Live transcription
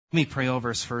Let me pray over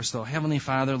us first, though. Heavenly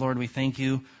Father, Lord, we thank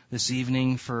you this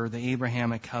evening for the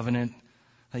Abrahamic covenant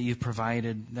that you've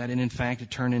provided, that in fact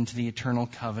it turned into the eternal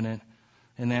covenant,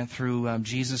 and that through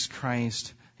Jesus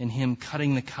Christ and him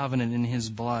cutting the covenant in his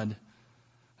blood,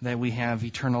 that we have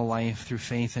eternal life through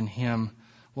faith in him.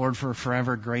 Lord, we're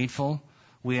forever grateful.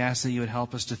 We ask that you would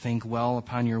help us to think well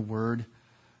upon your word,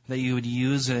 that you would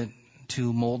use it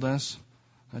to mold us,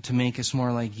 to make us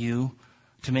more like you,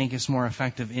 to make us more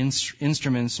effective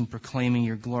instruments in proclaiming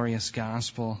your glorious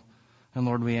gospel. And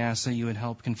Lord, we ask that you would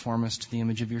help conform us to the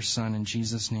image of your Son. In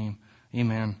Jesus' name,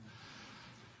 amen.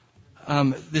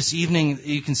 This evening,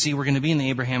 you can see we're going to be in the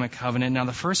Abrahamic covenant. Now,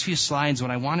 the first few slides, what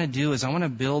I want to do is I want to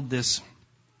build this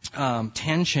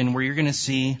tension where you're going to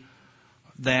see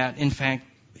that, in fact,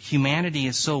 humanity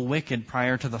is so wicked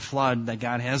prior to the flood that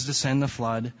God has to send the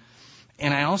flood.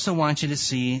 And I also want you to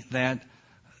see that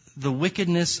the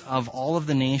wickedness of all of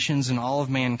the nations and all of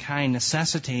mankind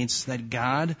necessitates that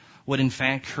God would in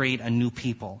fact create a new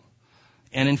people.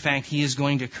 And in fact, he is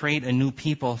going to create a new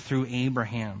people through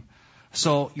Abraham.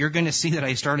 So you're going to see that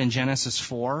I start in Genesis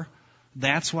 4.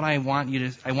 That's what I want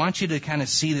you to kind of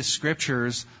see the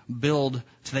scriptures build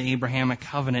to the Abrahamic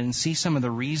covenant and see some of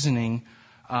the reasoning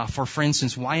for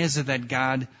instance, why is it that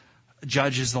God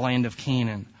judges the land of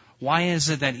Canaan? Why is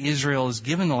it that Israel is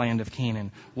given the land of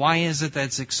Canaan? Why is it that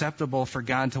it's acceptable for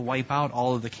God to wipe out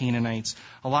all of the Canaanites?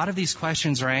 A lot of these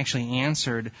questions are actually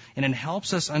answered, and it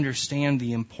helps us understand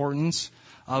the importance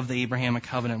of the Abrahamic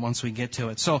covenant once we get to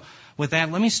it. So with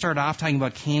that, let me start off talking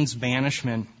about Cain's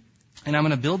banishment. And I'm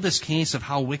going to build this case of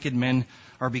how wicked men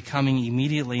are becoming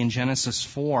immediately in Genesis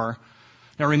 4.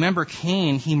 Now remember,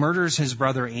 Cain, he murders his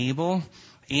brother Abel.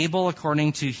 Abel,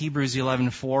 according to Hebrews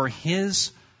 11:4,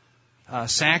 his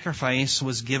sacrifice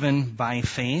was given by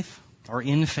faith, or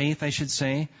in faith, I should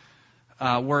say,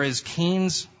 whereas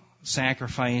Cain's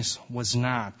sacrifice was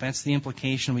not. That's the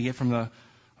implication we get from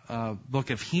the book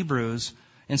of Hebrews.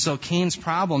 And so Cain's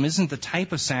problem isn't the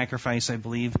type of sacrifice, I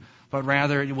believe, but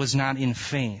rather it was not in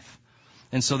faith.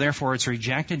 And so therefore it's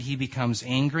rejected. He becomes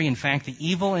angry. In fact, the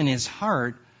evil in his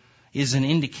heart is an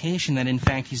indication that in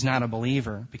fact he's not a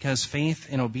believer, because faith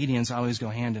and obedience always go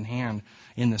hand in hand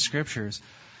in the scriptures.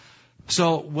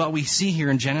 So what we see here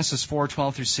in Genesis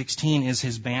 4:12 through 16 is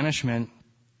his banishment.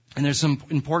 And there's some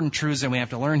important truths that we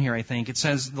have to learn here, I think. It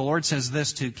says, the Lord says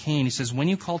this to Cain. He says, when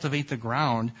you cultivate the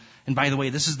ground, and by the way,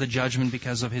 this is the judgment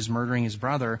because of his murdering his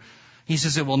brother. He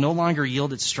says, it will no longer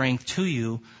yield its strength to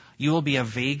you. You will be a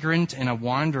vagrant and a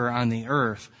wanderer on the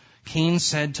earth. Cain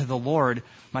said to the Lord,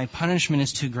 my punishment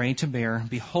is too great to bear.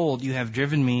 Behold, you have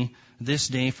driven me this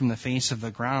day from the face of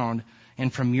the ground,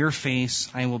 and from your face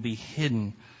I will be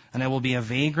hidden. And I will be a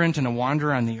vagrant and a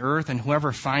wanderer on the earth, and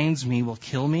whoever finds me will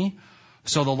kill me.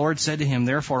 So the Lord said to him,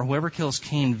 therefore, whoever kills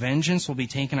Cain, vengeance will be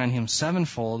taken on him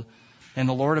sevenfold. And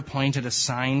the Lord appointed a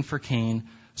sign for Cain,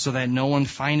 so that no one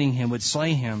finding him would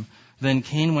slay him. Then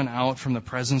Cain went out from the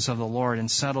presence of the Lord and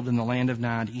settled in the land of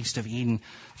Nod, east of Eden.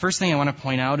 First thing I want to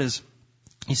point out is,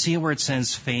 you see where it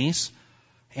says face,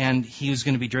 and he was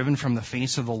going to be driven from the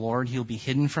face of the Lord. He'll be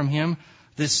hidden from him.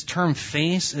 This term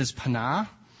face is panah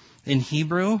in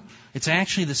Hebrew. It's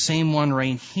actually the same one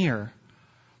right here.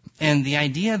 And the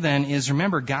idea then is,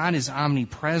 remember, God is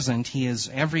omnipresent. He is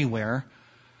everywhere.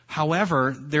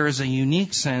 However, there is a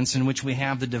unique sense in which we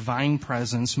have the divine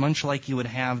presence, much like you would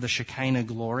have the Shekinah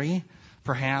glory,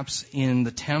 perhaps in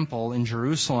the temple in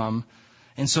Jerusalem.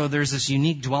 And so there's this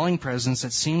unique dwelling presence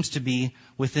that seems to be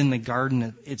within the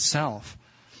garden itself.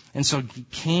 And so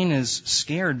Cain is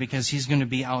scared because he's going to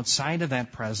be outside of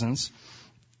that presence.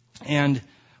 And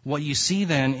what you see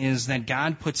then is that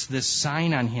God puts this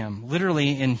sign on him.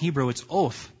 Literally in Hebrew, it's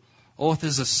oath. Oath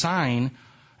is a sign.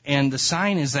 And the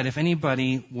sign is that if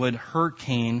anybody would hurt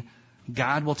Cain,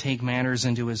 God will take matters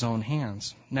into his own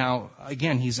hands. Now,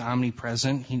 again, he's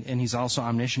omnipresent, and he's also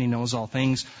omniscient. He knows all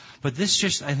things. But this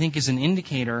just, I think, is an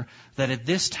indicator that at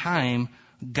this time,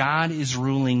 God is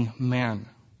ruling men.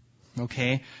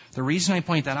 Okay? The reason I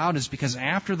point that out is because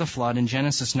after the flood, in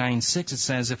Genesis 9:6, it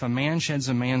says, if a man sheds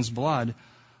a man's blood,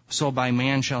 so by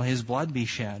man shall his blood be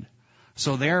shed.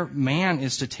 So there, man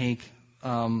is to take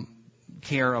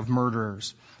care of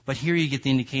murderers. But here you get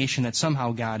the indication that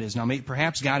somehow God is. Now,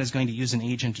 perhaps God is going to use an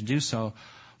agent to do so,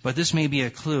 but this may be a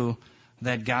clue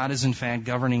that God is in fact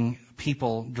governing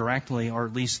people directly, or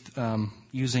at least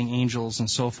using angels and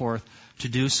so forth to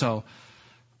do so.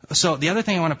 So the other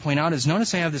thing I want to point out is,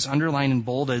 notice I have this underlined and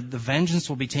bolded, the vengeance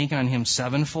will be taken on him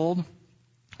sevenfold.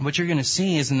 What you're going to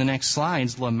see is in the next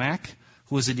slides, Lamech,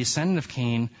 who is a descendant of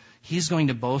Cain, he's going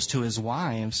to boast to his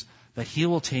wives that he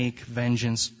will take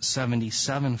vengeance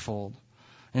 77-fold.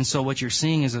 And so what you're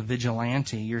seeing is a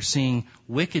vigilante. You're seeing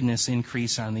wickedness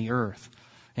increase on the earth.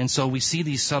 And so we see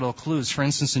these subtle clues. For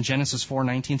instance, in Genesis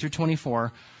 4:19 through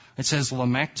 24, it says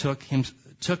Lamech took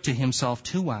to himself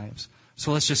 2 wives.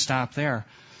 So let's just stop there.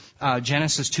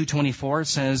 Genesis 2:24, it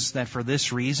says that for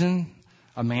this reason,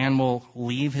 a man will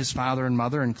leave his father and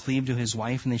mother and cleave to his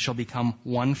wife, and they shall become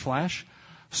one flesh.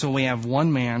 So we have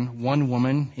one man, one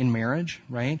woman in marriage,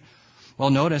 right? Well,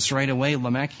 notice right away,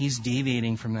 Lamech, he's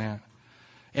deviating from that.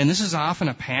 And this is often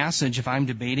a passage, if I'm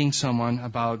debating someone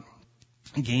about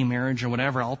gay marriage or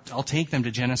whatever, I'll take them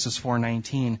to Genesis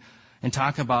 4:19 and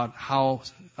talk about how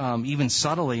even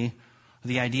subtly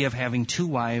the idea of having 2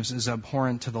 wives is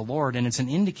abhorrent to the Lord, and it's an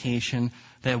indication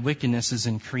that wickedness is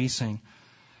increasing.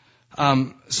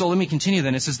 So let me continue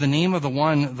then. It says, the name of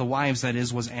the wives, that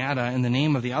is, was Ada, and the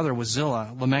name of the other was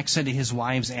Zillah. Lamech said to his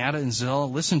wives, Ada and Zillah,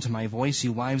 listen to my voice,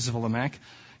 you wives of Lamech.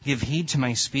 Give heed to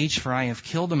my speech, for I have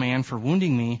killed a man for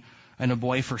wounding me, and a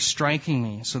boy for striking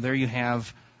me. So there you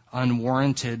have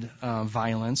unwarranted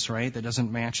violence, right? That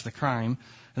doesn't match the crime.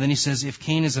 And then he says, if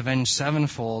Cain is avenged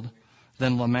 7-fold,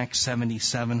 then Lamech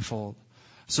 77-fold.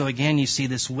 So again, you see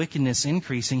this wickedness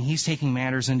increasing. He's taking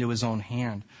matters into his own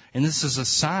hand. And this is a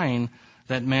sign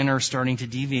that men are starting to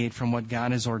deviate from what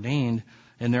God has ordained,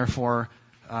 and therefore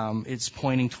it's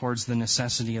pointing towards the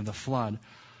necessity of the flood.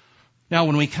 Now,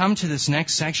 when we come to this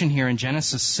next section here in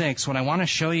Genesis 6, what I want to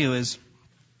show you is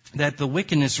that the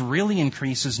wickedness really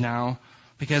increases now,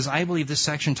 because I believe this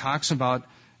section talks about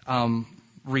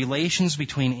relations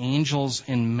between angels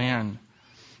and men.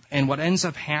 And what ends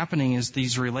up happening is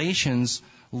these relations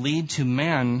lead to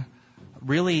men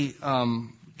really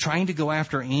trying to go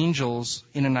after angels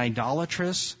in an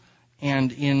idolatrous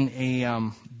and in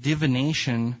a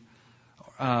divination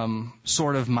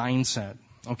sort of mindset.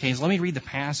 Okay, so let me read the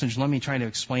passage. Let me try to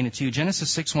explain it to you.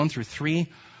 Genesis 6:1 through 3.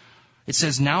 It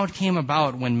says, now it came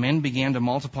about when men began to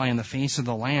multiply on the face of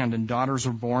the land, and daughters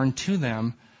were born to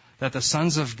them, that the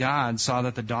sons of God saw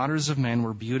that the daughters of men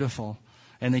were beautiful,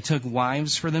 and they took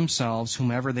wives for themselves,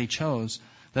 whomever they chose.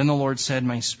 Then the Lord said,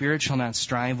 my spirit shall not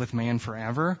strive with man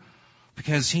forever,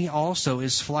 because he also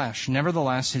is flesh.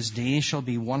 Nevertheless, his days shall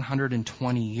be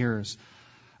 120 years.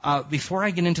 Before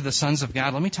I get into the sons of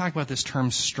God, let me talk about this term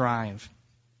strive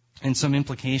and some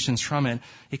implications from it.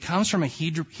 It comes from a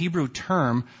Hebrew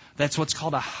term that's what's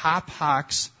called a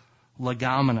hapax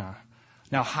legomena.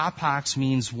 Now, hapax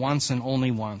means once and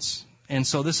only once. And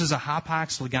so this is a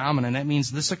hapax legomena, and that means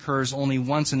this occurs only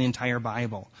once in the entire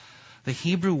Bible. The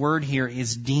Hebrew word here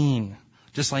is Dean.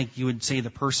 Just like you would say the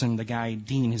person, the guy,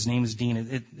 Dean, his name is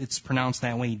Dean. It's pronounced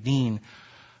that way, Dean.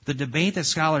 The debate that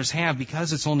scholars have,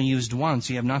 because it's only used once,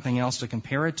 you have nothing else to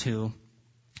compare it to,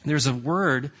 there's a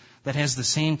word that has the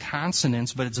same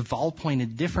consonants, but it's vowel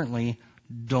pointed differently,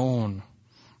 don.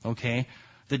 Okay?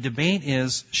 The debate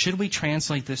is, should we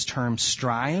translate this term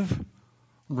strive,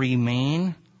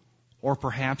 remain, or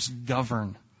perhaps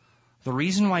govern? The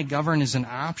reason why govern is an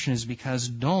option is because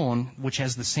don, which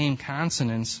has the same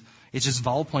consonants, it's just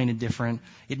vowel pointed different,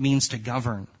 it means to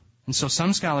govern. And so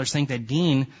some scholars think that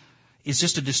Dean is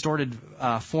just a distorted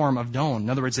form of don. In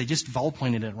other words, they just vowel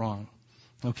pointed it wrong.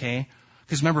 Okay?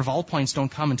 Because remember, vowel points don't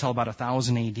come until about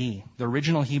 1000 AD. The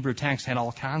original Hebrew text had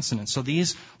all consonants. So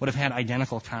these would have had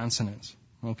identical consonants.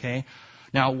 Okay?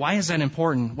 Now, why is that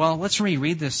important? Well, let's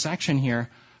reread this section here,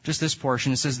 just this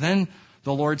portion. It says, then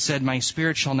the Lord said, my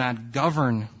spirit shall not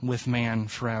govern with man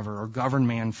forever, or govern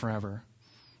man forever.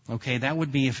 Okay? That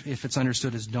would be if it's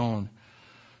understood as don.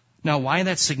 Now, why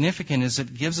that's significant is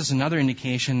it gives us another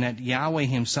indication that Yahweh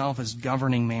himself is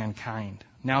governing mankind.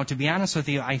 Now, to be honest with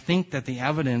you, I think that the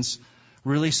evidence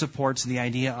really supports the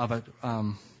idea of it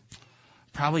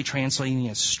probably translating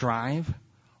as strive,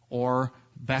 or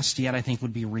best yet, I think,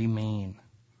 would be remain.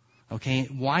 Okay?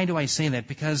 Why do I say that?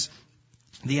 Because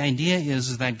the idea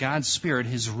is that God's Spirit,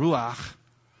 His Ruach,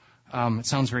 it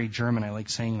sounds very German, I like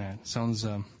saying that. It sounds,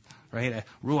 right?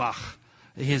 Ruach.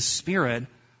 His Spirit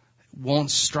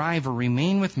won't strive or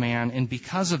remain with man, and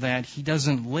because of that, He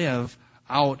doesn't live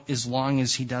out as long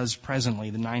as He does presently,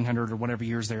 the 900 or whatever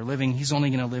years they're living. He's only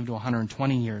going to live to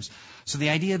 120 years. So the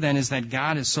idea then is that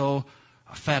God is so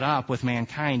fed up with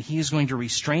mankind, He is going to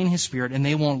restrain His Spirit, and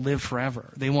they won't live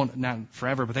forever. They won't, not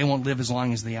forever, but they won't live as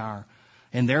long as they are.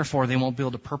 And therefore, they won't be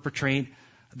able to perpetrate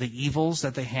the evils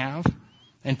that they have.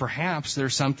 And perhaps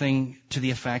there's something to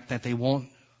the effect that they won't,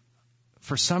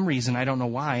 for some reason, I don't know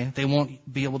why, they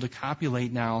won't be able to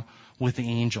copulate now with the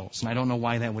angels. And I don't know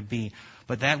why that would be.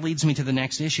 But that leads me to the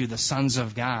next issue, the sons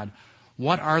of God.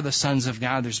 What are the sons of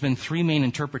God? There's been three main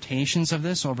interpretations of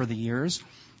this over the years.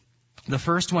 The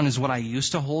first one is what I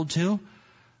used to hold to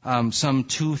some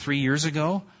 2-3 years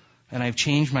ago. and I've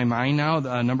changed my mind now.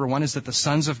 Number one is that the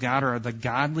sons of God are the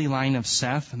godly line of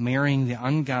Seth marrying the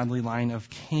ungodly line of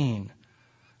Cain.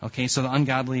 Okay, so the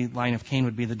ungodly line of Cain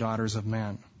would be the daughters of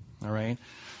men. All right.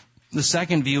 The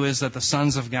second view is that the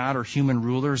sons of God are human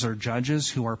rulers or judges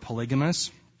who are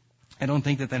polygamous. I don't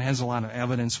think that has a lot of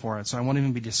evidence for it, so I won't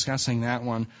even be discussing that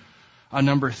one.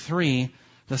 Number three,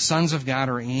 the sons of God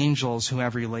are angels who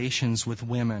have relations with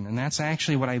women, and that's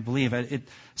actually what I believe. It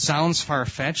sounds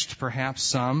far-fetched, perhaps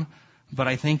some, but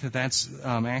I think that that's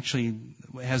actually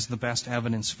has the best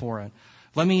evidence for it.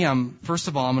 Let me, first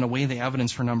of all, I'm going to weigh the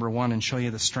evidence for number one and show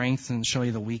you the strengths and show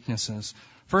you the weaknesses.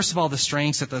 First of all, the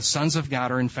strengths that the sons of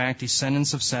God are in fact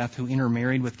descendants of Seth who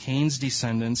intermarried with Cain's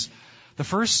descendants. The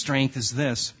first strength is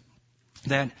this,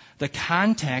 that the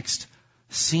context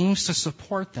seems to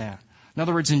support that. In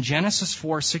other words, in Genesis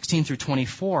 4:16 through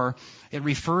 24, it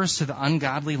refers to the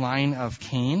ungodly line of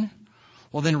Cain.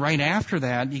 Well, then right after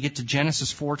that, you get to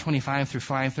Genesis 4:25 through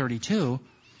 5:32,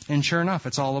 and sure enough,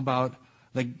 it's all about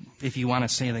if you want to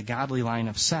say the godly line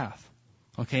of Seth.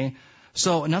 Okay?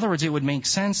 So, in other words, it would make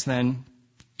sense then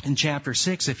in chapter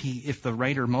 6 if the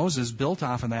writer Moses built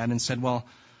off of that and said, well,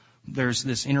 there's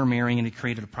this intermarrying and it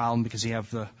created a problem because you have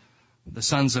the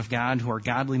sons of God who are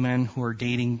godly men who are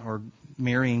dating or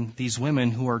marrying these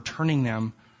women who are turning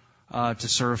them to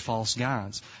serve false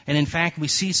gods. And in fact, we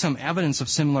see some evidence of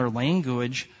similar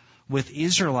language with the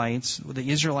Israelites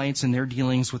and their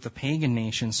dealings with the pagan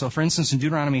nations. So for instance, in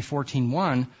Deuteronomy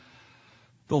 14:1,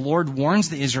 the Lord warns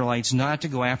the Israelites not to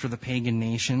go after the pagan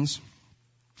nations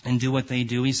and do what they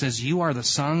do. He says, "You are the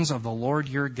sons of the Lord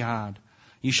your God.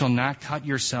 You shall not cut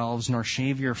yourselves nor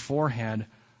shave your forehead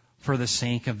for the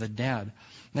sake of the dead."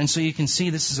 And so you can see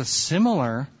this is a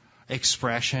similar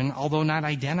expression, although not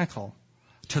identical,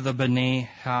 to the B'nai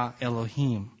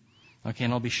Ha-Elohim. Okay,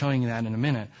 and I'll be showing you that in a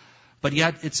minute. But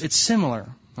yet, it's similar.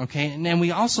 Okay, and then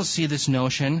we also see this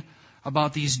notion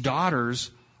about these daughters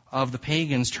of the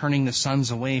pagans turning the sons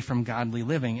away from godly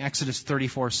living. Exodus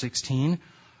 34:16,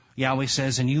 Yahweh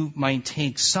says, "And you might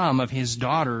take some of his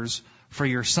daughters for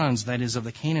your sons," that is, of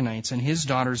the Canaanites, "and his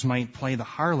daughters might play the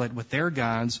harlot with their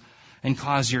gods, and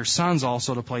cause your sons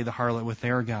also to play the harlot with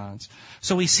their gods."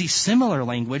 So we see similar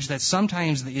language that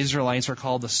sometimes the Israelites are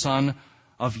called the son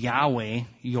of Yahweh,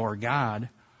 your God.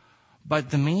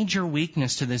 But the major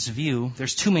weakness to this view,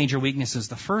 there's two major weaknesses.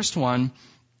 The first one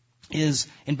is,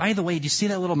 and by the way, do you see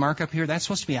that little markup here? That's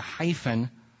supposed to be a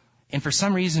hyphen, and for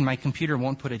some reason my computer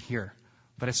won't put it here,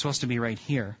 but it's supposed to be right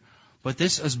here. But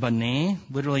this is B'nai,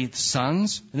 literally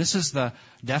sons, and this is the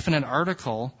definite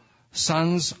article,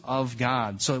 sons of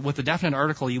God. So with the definite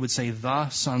article, you would say the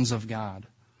sons of God.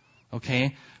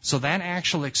 Okay? So that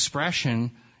actual expression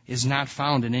is not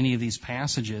found in any of these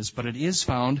passages, but it is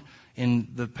found in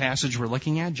the passage we're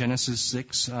looking at, Genesis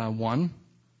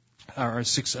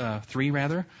 6:3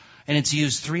 rather. And it's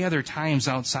used three other times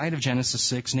outside of Genesis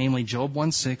 6, namely Job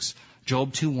 1:6,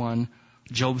 Job 2:1,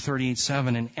 Job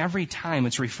 38:7, and every time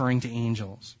it's referring to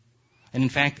angels. And in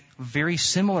fact, very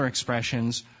similar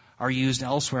expressions are used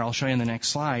elsewhere. I'll show you in the next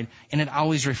slide, and it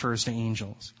always refers to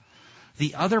angels.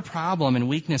 The other problem and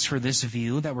weakness for this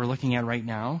view that we're looking at right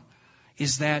now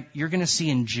is that you're going to see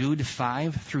in Jude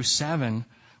 5-7,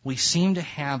 we seem to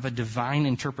have a divine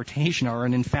interpretation or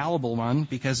an infallible one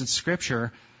because it's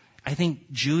Scripture. I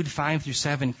think Jude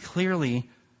 5-7 clearly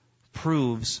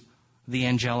proves the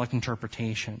angelic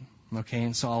interpretation. Okay,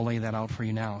 and so I'll lay that out for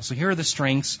you now. So here are the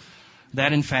strengths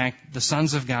that, in fact, the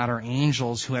sons of God are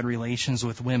angels who had relations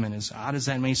with women. As odd as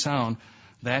that may sound,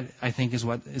 that, I think, is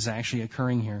what is actually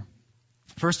occurring here.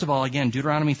 First of all, again,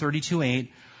 Deuteronomy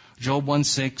 32:8, Job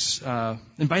 1:6.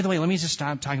 And by the way, let me just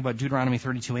stop talking about Deuteronomy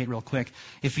 32:8 real quick.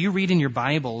 If you read in your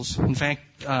Bibles, in fact,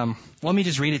 let me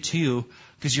just read it to you,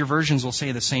 because your versions will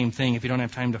say the same thing if you don't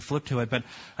have time to flip to it. But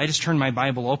I just turned my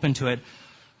Bible open to it.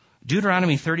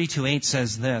 Deuteronomy 32:8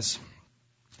 says this.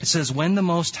 It says, "When the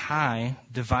Most High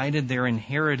divided their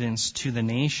inheritance to the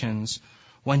nations,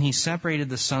 when he separated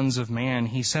the sons of man,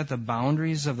 he set the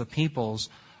boundaries of the peoples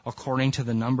according to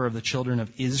the number of the children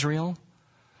of Israel."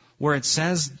 Where it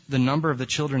says the number of the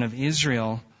children of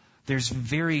Israel, there's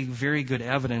very, very good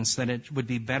evidence that it would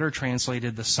be better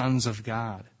translated the sons of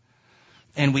God.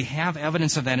 And we have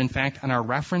evidence of that, in fact, on our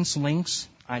reference links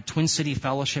at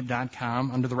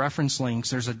twincityfellowship.com. Under the reference links,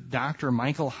 there's a Dr.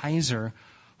 Michael Heiser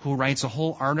who writes a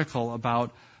whole article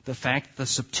about the fact that the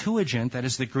Septuagint, that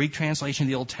is the Greek translation of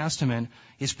the Old Testament,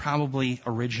 is probably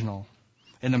original.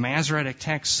 In the Masoretic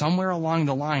text, somewhere along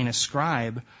the line, a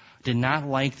scribe did not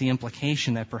like the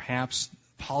implication that perhaps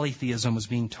polytheism was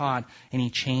being taught, and he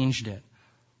changed it.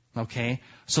 Okay?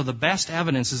 So the best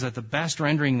evidence is that the best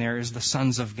rendering there is the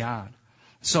sons of God.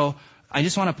 So I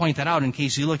just want to point that out in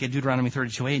case you look at Deuteronomy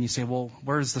 32:8 and you say, well,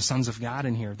 where's the sons of God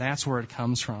in here? That's where it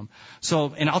comes from.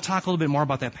 So, and I'll talk a little bit more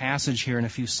about that passage here in a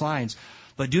few slides.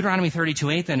 But Deuteronomy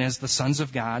 32:8 then is the sons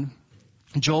of God.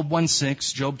 Job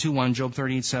 1:6, Job 2:1, Job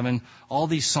 38:7, all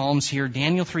these Psalms here,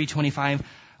 Daniel 3:25,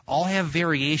 all have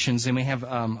variations. They may have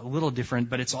a little different,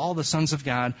 but it's all the sons of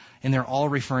God, and they're all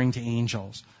referring to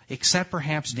angels, except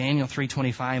perhaps Daniel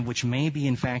 3:25, which may be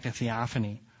in fact a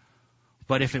theophany.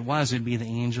 But if it was, it would be the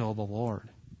angel of the Lord.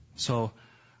 So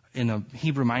in a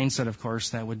Hebrew mindset, of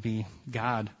course, that would be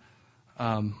God.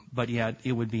 But yet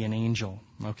it would be an angel.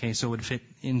 Okay, so it would fit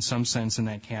in some sense in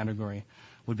that category,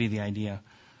 would be the idea.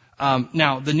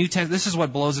 Now, the New this is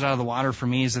what blows it out of the water for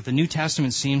me, is that the New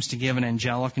Testament seems to give an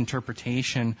angelic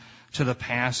interpretation to the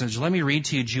passage. Let me read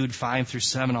to you Jude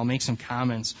 5-7. I'll make some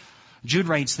comments. Jude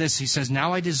writes this. He says,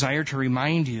 "Now I desire to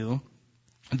remind you,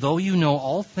 though you know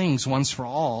all things once for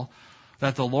all,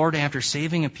 that the Lord, after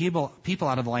saving a people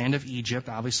out of the land of Egypt,"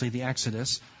 obviously the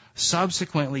Exodus,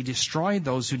 "subsequently destroyed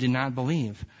those who did not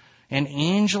believe, and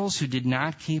angels who did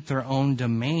not keep their own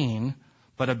domain,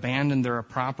 but abandoned their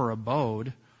proper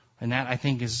abode." And that, I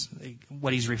think, is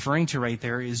what he's referring to right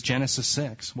there is Genesis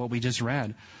 6, what we just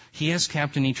read. "He has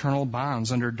kept in eternal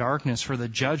bonds under darkness for the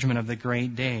judgment of the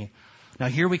great day." Now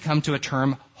here we come to a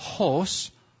term,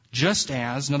 hos, just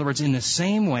as, in other words, in the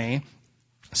same way,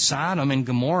 Sodom and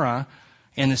Gomorrah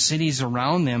and the cities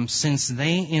around them, since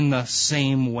they in the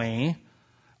same way,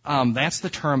 that's the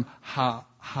term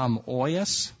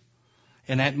hamoios,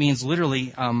 and that means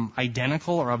literally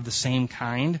identical or of the same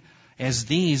kind, as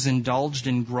these indulged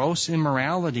in gross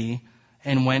immorality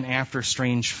and went after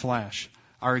strange flesh,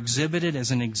 are exhibited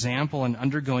as an example in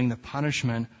undergoing the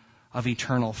punishment of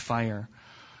eternal fire.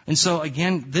 And so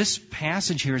again, this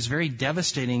passage here is very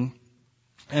devastating,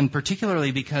 and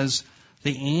particularly because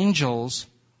the angels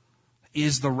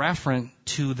is the referent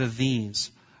to the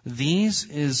these.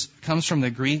 These comes from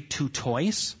the Greek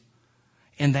toutois,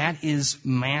 and that is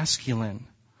masculine.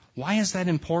 Why is that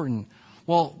important?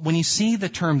 Well, when you see the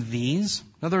term these,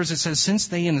 in other words, it says, since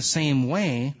they in the same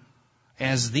way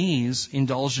as these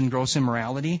indulged in gross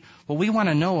immorality, what we want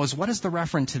to know is, what is the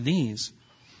referent to these?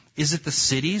 Is it the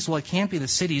cities? Well, it can't be the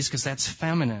cities because that's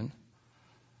feminine.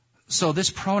 So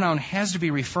this pronoun has to be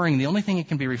referring, the only thing it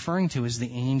can be referring to is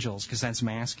the angels, because that's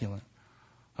masculine.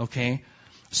 Okay?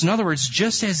 So in other words,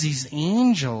 just as these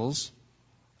angels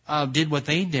did what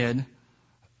they did,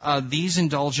 these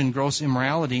indulged in gross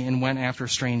immorality and went after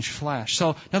strange flesh. So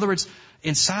in other words,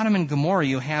 in Sodom and Gomorrah,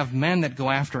 you have men that go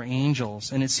after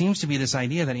angels. And it seems to be this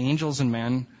idea that angels and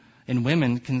men and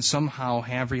women can somehow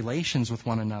have relations with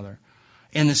one another.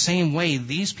 In the same way,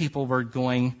 these people were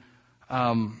going,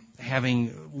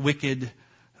 having wicked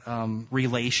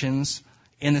relations,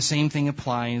 and the same thing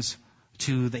applies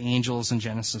to the angels in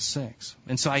Genesis 6.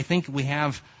 And so I think we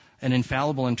have an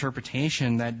infallible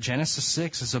interpretation that Genesis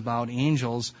 6 is about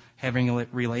angels having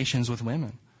relations with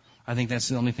women. I think that's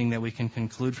the only thing that we can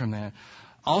conclude from that.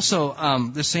 Also,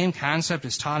 the same concept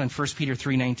is taught in 1 Peter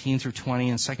 3:19-20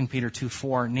 and 2 Peter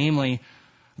 2:4, namely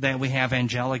that we have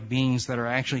angelic beings that are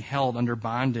actually held under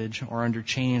bondage or under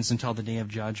chains until the day of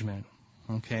judgment.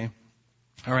 Okay?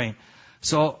 All right.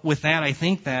 So with that, I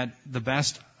think that the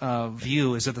best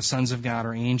view is that the sons of God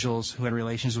are angels who had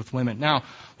relations with women. Now,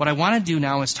 what I want to do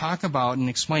now is talk about and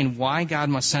explain why God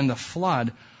must send the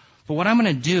flood. But what I'm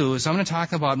going to do is I'm going to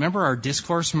talk about, remember our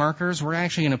discourse markers? We're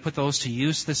actually going to put those to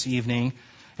use this evening.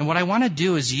 And what I want to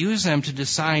do is use them to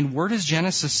decide, where does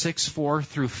Genesis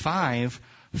 6:4-5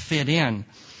 fit in?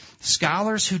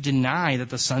 Scholars who deny that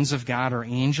the sons of God are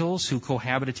angels who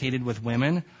cohabitated with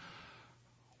women,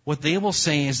 what they will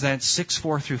say is that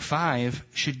 6:4-5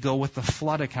 should go with the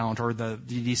flood account, or the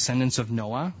descendants of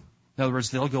Noah. In other words,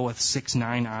 they'll go with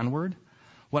 6:9 onward.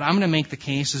 What I'm going to make the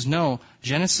case is, no,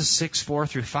 Genesis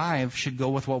 6:4-5 should go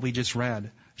with what we just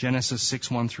read, Genesis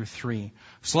 6:1-3.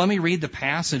 So let me read the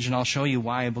passage and I'll show you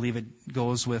why I believe it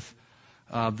goes with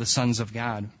the sons of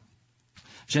God.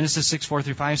 Genesis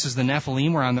 6:4-5 says, "The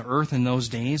Nephilim were on the earth in those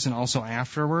days and also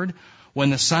afterward, when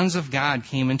the sons of God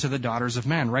came into the daughters of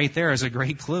men." Right there is a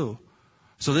great clue.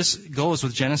 So this goes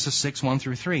with Genesis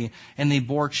 6:1-3. "And they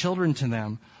bore children to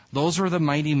them. Those were the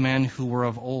mighty men who were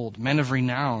of old, men of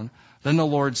renown. Then the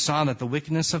Lord saw that the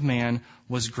wickedness of man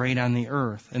was great on the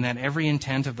earth, and that every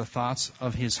intent of the thoughts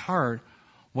of his heart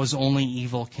was only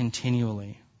evil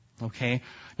continually." Okay?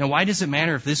 Now, why does it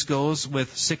matter if this goes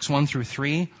with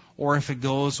 6:1-3 or if it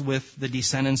goes with the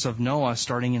descendants of Noah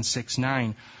starting in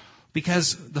 6:9?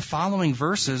 Because the following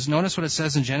verses, notice what it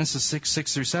says in Genesis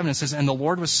 6:6-7. It says, "And the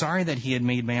Lord was sorry that he had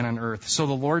made man on earth. So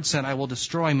the Lord said, I will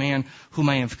destroy man whom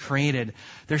I have created."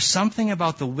 There's something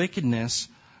about the wickedness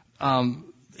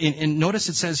and notice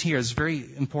it says here, it's a very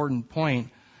important point,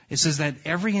 it says that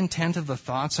every intent of the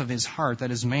thoughts of his heart,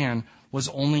 that is man, was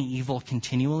only evil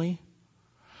continually.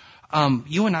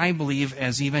 You and I believe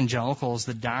as evangelicals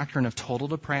the doctrine of total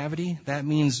depravity. That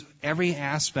means every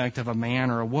aspect of a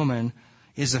man or a woman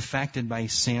is affected by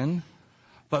sin,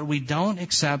 but we don't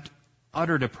accept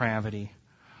utter depravity.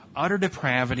 Utter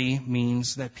depravity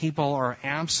means that people are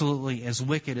absolutely as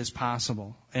wicked as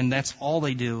possible, and that's all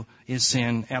they do is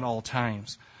sin at all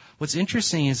times. What's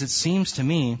interesting is it seems to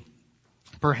me,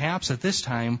 perhaps at this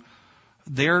time,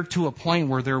 they're to a point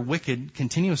where they're wicked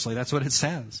continuously. That's what it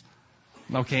says.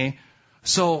 Okay?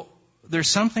 So there's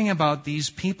something about these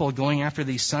people going after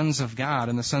these sons of God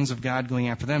and the sons of God going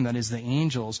after them, that is the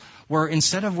angels, where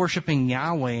instead of worshiping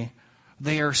Yahweh,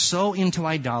 they are so into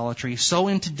idolatry, so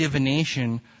into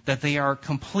divination, that they are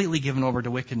completely given over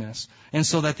to wickedness. And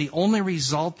so that the only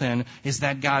result then is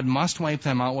that God must wipe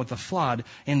them out with a flood,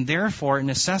 and therefore it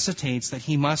necessitates that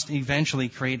He must eventually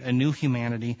create a new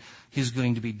humanity who's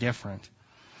going to be different.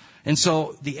 And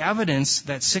so the evidence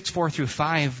that 6:4 through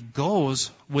 5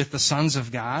 goes with the sons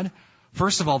of God,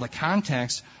 first of all, the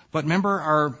context, but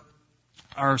remember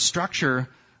our structure,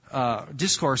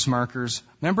 discourse markers.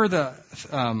 Remember the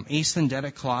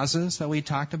asyndetic clauses that we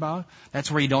talked about?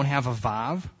 That's where you don't have a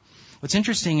vav. What's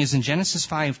interesting is in Genesis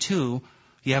 5:2,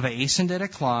 you have an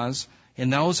asyndetic clause,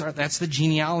 and that's the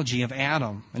genealogy of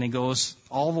Adam, and it goes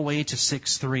all the way to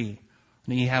 6:3.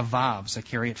 And you have vavs that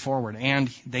carry it forward. And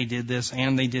they did this,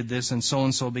 and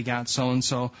so begot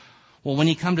so-and-so. Well, when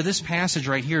you come to this passage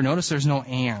right here, notice there's no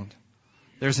and.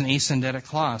 There's an asyndetic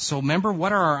clause. So remember,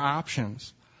 what are our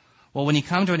options? Well, when you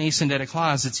come to an asyndetic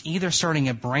clause, it's either starting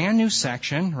a brand new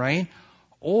section, right?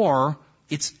 Or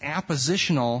it's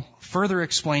appositional, further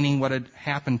explaining what had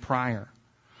happened prior.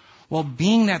 Well,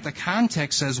 being that the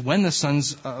context says when the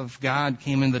sons of God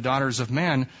came in the daughters of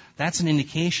men, that's an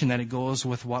indication that it goes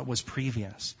with what was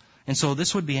previous. And so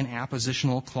this would be an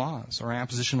appositional clause or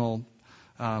appositional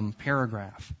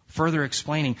paragraph, further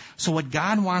explaining. So what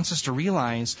God wants us to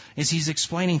realize is He's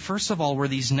explaining, first of all, where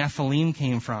these Nephilim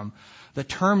came from. The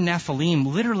term Nephilim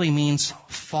literally means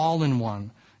fallen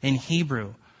one in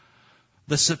Hebrew.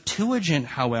 The Septuagint,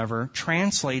 however,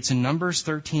 translates in Numbers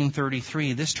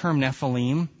 13:33 this term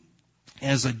Nephilim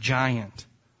as a giant.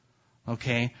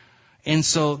 Okay? And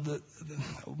so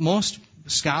most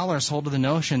scholars hold to the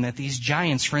notion that these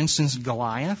giants, for instance,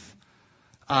 Goliath,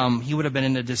 he would have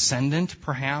been a descendant,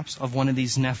 perhaps, of one of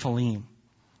these Nephilim.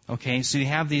 Okay? So you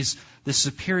have this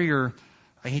superior,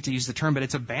 I hate to use the term, but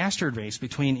it's a bastard race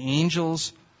between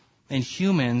angels and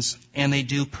humans, and they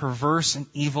do perverse and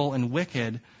evil and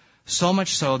wicked, so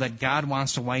much so that God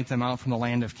wants to wipe them out from the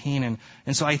land of Canaan.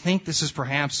 And so I think this is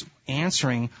perhaps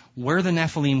answering where the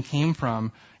Nephilim came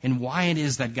from and why it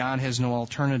is that God has no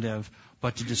alternative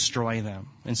but to destroy them.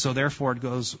 And so therefore it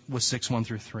goes with 6:1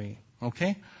 through 3.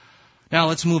 Okay? Now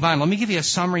let's move on. Let me give you a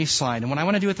summary slide. And what I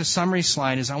want to do with the summary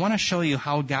slide is I want to show you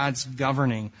how God's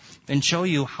governing and show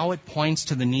you how it points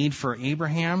to the need for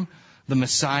Abraham, the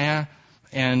Messiah,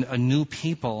 and a new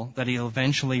people that He'll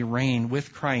eventually reign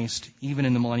with Christ, even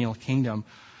in the millennial kingdom.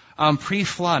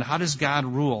 Pre-flood, how does God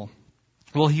rule?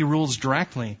 Well, He rules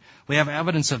directly. We have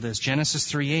evidence of this. Genesis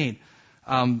 3:8.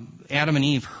 Adam and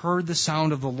Eve heard the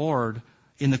sound of the Lord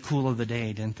in the cool of the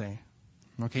day, didn't they?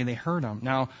 Okay, they heard Him.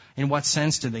 Now, in what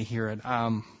sense did they hear it?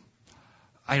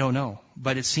 I don't know.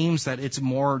 But it seems that it's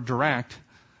more direct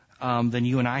than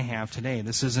you and I have today.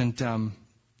 This isn't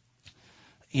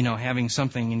having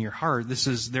something in your heart.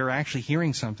 They're actually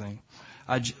hearing something.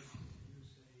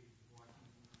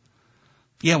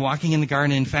 Walking in the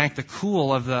garden. In fact, the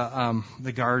cool of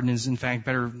the garden is, in fact,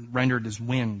 better rendered as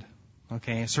wind.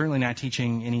 Okay, certainly not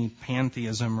teaching any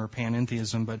pantheism or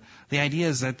panentheism, but the idea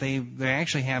is that they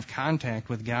actually have contact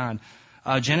with God.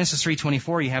 Genesis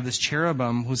 3:24, you have this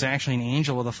cherubim who's actually an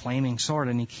angel with a flaming sword,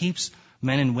 and he keeps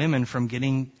men and women from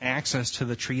getting access to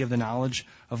the tree of the knowledge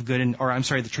of good,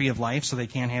 the tree of life, so they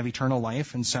can't have eternal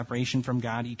life and separation from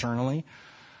God eternally.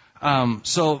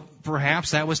 So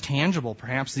perhaps that was tangible.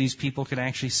 Perhaps these people could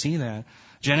actually see that.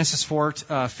 Genesis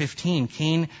 4:15,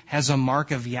 Cain has a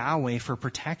mark of Yahweh for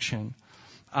protection.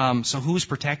 So who's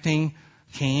protecting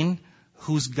Cain?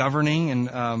 Who's governing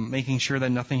and making sure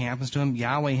that nothing happens to him?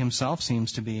 Yahweh Himself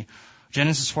seems to be.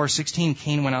 Genesis 4:16,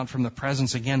 Cain went out from the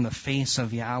presence, again, the face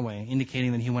of Yahweh,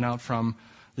 indicating that he went out from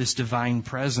this divine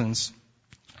presence,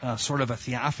 sort of a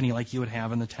theophany like you would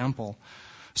have in the temple.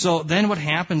 So then what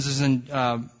happens is in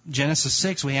Genesis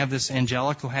 6, we have this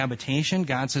angelic cohabitation.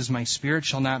 God says, my spirit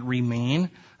shall not remain.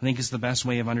 I think is the best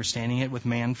way of understanding it, with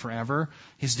man forever.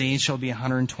 His days shall be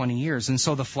 120 years. And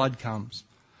so the flood comes.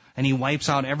 and he wipes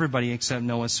out everybody except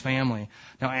Noah's family.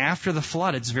 Now, after the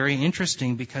flood, it's very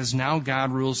interesting because now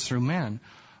God rules through men.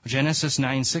 Genesis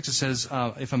 9:6, it says,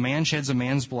 if a man sheds a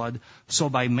man's blood, so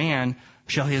by man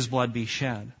shall his blood be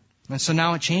shed. And so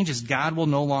now it changes. God will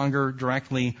no longer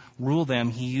directly rule them.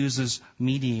 He uses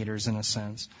mediators in a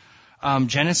sense.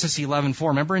 Genesis 11:4.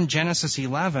 Remember in Genesis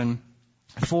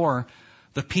 11:4,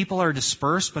 the people are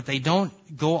dispersed, but they don't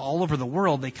go all over the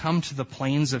world. They come to the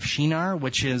plains of Shinar,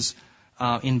 which is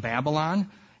in Babylon.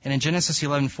 And in Genesis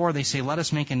 11:4, they say, let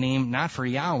us make a name not for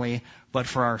Yahweh, but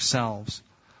for ourselves.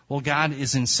 Well, God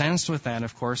is incensed with that,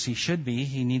 of course. He should be.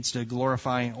 He needs to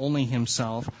glorify only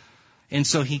himself. And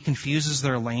so he confuses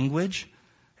their language,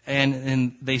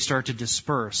 and they start to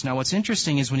disperse. Now, what's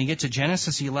interesting is when you get to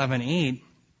Genesis 11:8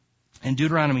 and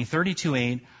Deuteronomy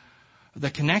 32:8, the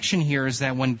connection here is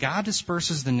that when God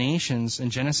disperses the nations in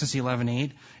Genesis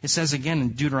 11:8, it says again in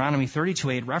Deuteronomy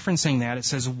 32:8, referencing that, it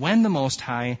says, when the Most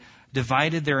High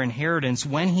divided their inheritance,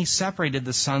 when he separated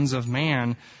the sons of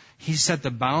man, he set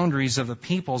the boundaries of the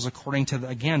peoples according to,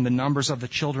 again, the numbers of the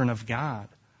children of God.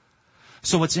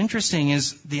 So what's interesting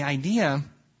is the idea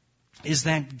is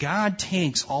that God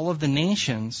takes all of the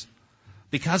nations,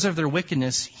 because of their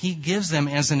wickedness, he gives them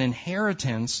as an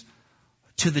inheritance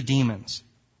to the demons.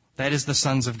 That is the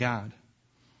sons of God.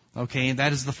 Okay,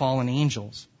 that is the fallen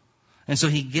angels. And so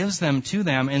he gives them to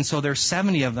them, and so there's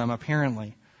 70 of them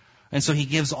apparently. And so he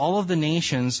gives all of the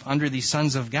nations under the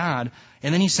sons of God,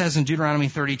 and then he says in Deuteronomy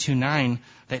 32:9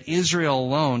 that Israel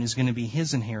alone is going to be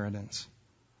his inheritance.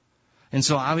 And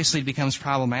so obviously it becomes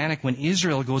problematic when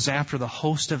Israel goes after the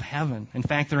host of heaven. In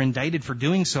fact, they're indicted for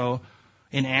doing so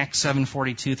in Acts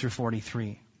 7:42 through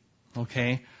 43.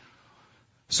 Okay?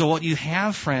 So what you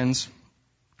have, friends,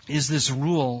 is this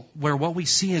rule where what we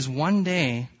see is one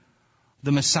day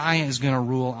the Messiah is going to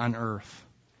rule on earth.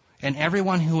 And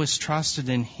everyone who is trusted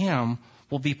in him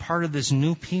will be part of this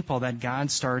new people that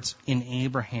God starts in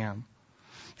Abraham.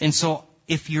 And so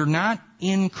if you're not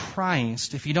in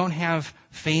Christ, if you don't have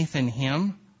faith in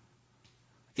him,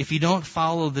 if you don't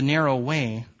follow the narrow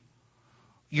way,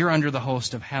 you're under the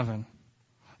host of heaven.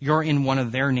 You're in one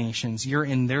of their nations. You're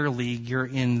in their league. You're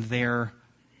in their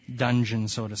dungeon,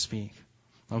 so to speak.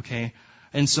 Okay?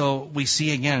 And so we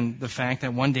see again the fact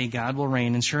that one day God will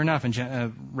reign. And sure enough,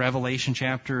 in Revelation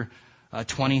chapter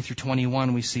 20 through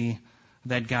 21, we see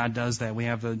that God does that. We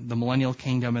have the millennial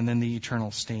kingdom and then the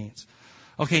eternal states.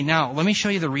 Okay, now let me show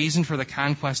you the reason for the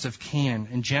conquest of Canaan.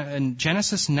 In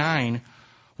Genesis 9,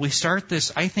 we start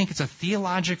this, I think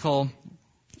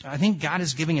God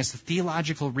is giving us the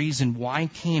theological reason why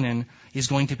Canaan is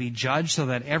going to be judged, so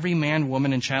that every man,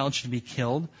 woman, and child should be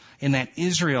killed, and that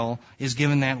Israel is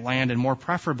given that land, and more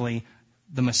preferably,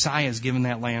 the Messiah is given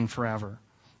that land forever.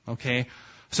 Okay?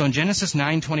 So in Genesis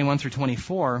 9:21 through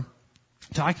 24,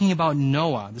 talking about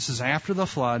Noah, this is after the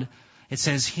flood, it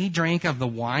says, he drank of the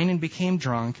wine and became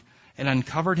drunk and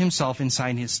uncovered himself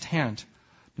inside his tent.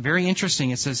 Very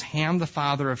interesting. It says, Ham, the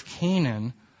father of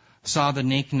Canaan, saw the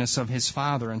nakedness of his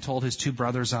father and told his two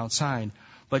brothers outside.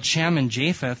 But Shem and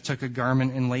Japheth took a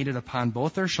garment and laid it upon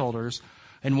both their shoulders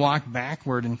and walked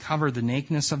backward and covered the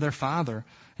nakedness of their father,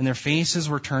 and their faces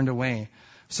were turned away,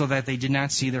 so that they did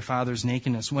not see their father's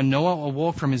nakedness. When Noah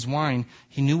awoke from his wine,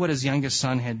 he knew what his youngest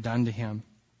son had done to him.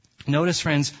 Notice,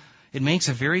 friends, it makes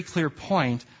a very clear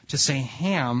point to say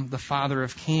Ham, the father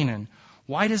of Canaan.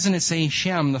 Why doesn't it say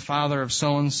Shem, the father of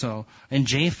so-and-so, and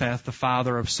Japheth, the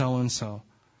father of so-and-so?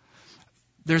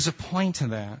 There's a point to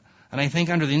that. And I think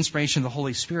under the inspiration of the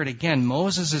Holy Spirit, again,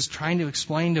 Moses is trying to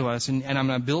explain to us, and I'm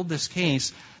going to build this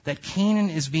case, that Canaan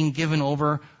is being given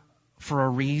over for a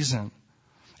reason.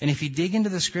 And if you dig into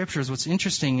the scriptures, what's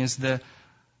interesting is the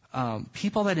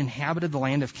people that inhabited the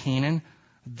land of Canaan,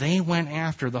 they went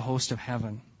after the host of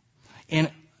heaven in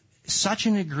such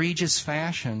an egregious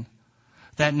fashion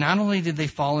that not only did they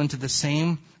fall into the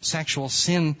same sexual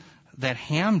sin that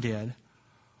Ham did,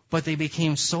 but they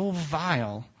became so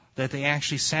vile that they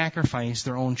actually sacrificed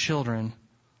their own children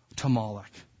to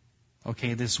Moloch.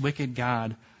 Okay, this wicked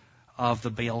god of the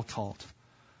Baal cult.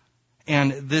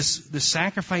 And the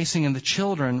sacrificing of the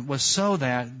children was so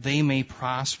that they may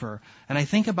prosper. And I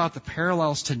think about the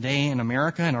parallels today in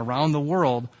America and around the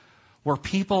world where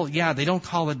people, they don't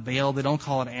call it Baal, they don't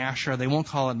call it Asherah, they won't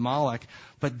call it Moloch,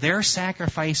 but they're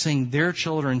sacrificing their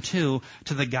children too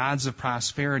to the gods of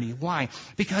prosperity. Why?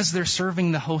 Because they're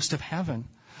serving the host of heaven.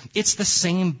 It's the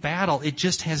same battle, it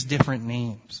just has different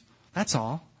names. That's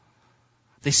all.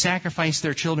 They sacrifice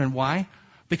their children. Why?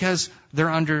 Because they're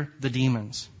under the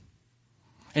demons.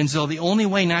 And so the only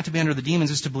way not to be under the demons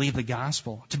is to believe the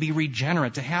gospel, to be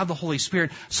regenerate, to have the Holy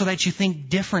Spirit so that you think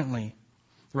differently.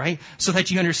 right? So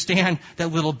that you understand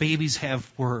that little babies have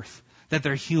worth, that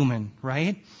they're human,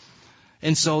 right?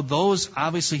 And so those,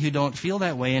 obviously, who don't feel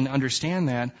that way and understand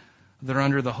that, they're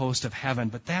under the host of heaven.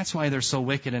 But that's why they're so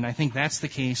wicked, and I think that's the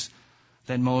case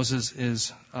that Moses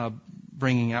is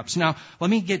bringing up. So now, let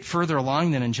me get further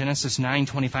along then in Genesis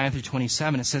 9:25 through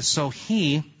 27. It says, so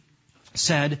he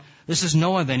said, this is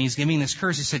Noah then, he's giving this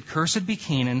curse. He said, cursed be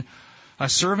Canaan, a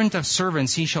servant of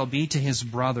servants he shall be to his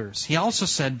brothers. He also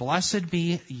said, blessed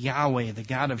be Yahweh, the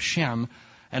God of Shem,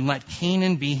 and let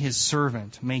Canaan be his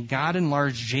servant. May God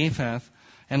enlarge Japheth,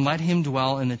 and let him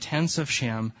dwell in the tents of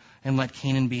Shem, and let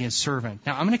Canaan be his servant.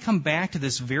 Now, I'm going to come back to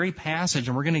this very passage,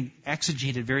 and we're going to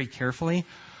exegete it very carefully.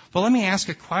 But let me ask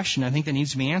a question I think that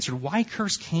needs to be answered. Why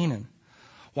curse Canaan?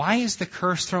 Why is the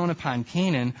curse thrown upon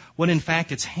Canaan when, in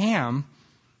fact, it's Ham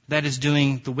that is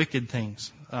doing the wicked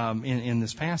things in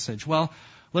this passage? Well,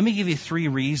 let me give you three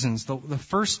reasons. The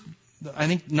first, I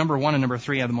think number 1 and number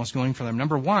 3 have the most going for them.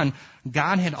 Number 1,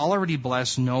 God had already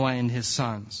blessed Noah and his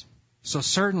sons. So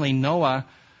certainly Noah,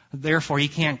 therefore, he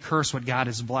can't curse what God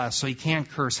has blessed. So he can't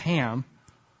curse Ham,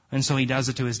 and so he does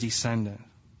it to his descendant.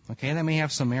 Okay, that may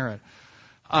have some merit.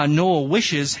 Noah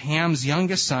wishes Ham's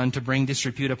youngest son to bring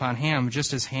disrepute upon Ham,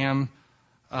 just as Ham,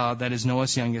 that is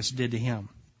Noah's youngest, did to him.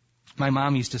 My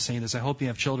mom used to say this, I hope you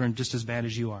have children just as bad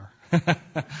as you are.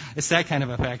 It's that kind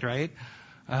of effect, right?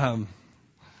 I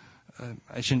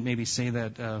shouldn't maybe say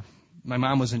that. My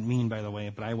mom wasn't mean, by the way,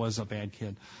 but I was a bad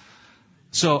kid.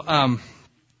 So,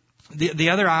 the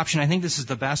other option, I think this is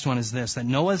the best one, is this, that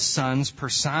Noah's sons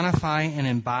personify and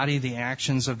embody the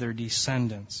actions of their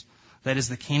descendants. That is,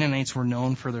 the Canaanites were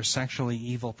known for their sexually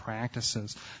evil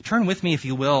practices. Turn with me, if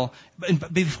you will.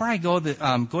 But before I go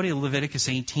to Leviticus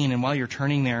 18, and while you're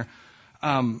turning there,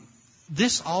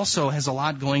 this also has a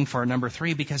lot going for number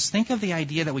 3, because think of the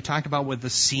idea that we talked about with the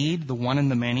seed, the one and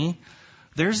the many.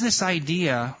 There's this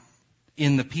idea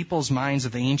in the people's minds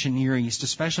of the ancient Near East,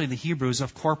 especially the Hebrews,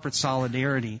 of corporate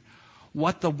solidarity.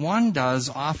 What the one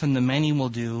does, often the many will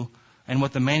do, and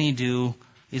what the many do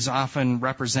is often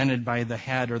represented by the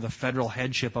head or the federal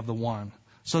headship of the one.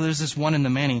 So there's this one and the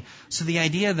many. So the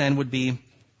idea then would be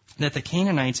that the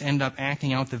Canaanites end up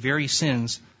acting out the very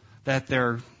sins that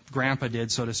their grandpa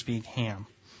did, so to speak, Ham.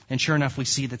 And sure enough, we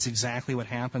see that's exactly what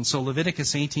happened. So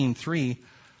Leviticus 18:3,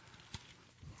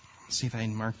 let's see if I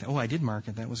marked that. Oh, I did mark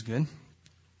it. That was good.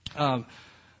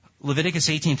 Leviticus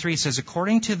 18:3 says,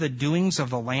 according to the doings of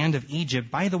the land of Egypt,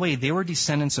 by the way, they were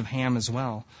descendants of Ham as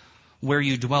well. Where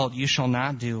you dwelt, you shall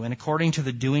not do. And according to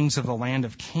the doings of the land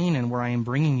of Canaan, where I am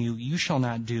bringing you, you shall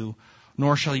not do,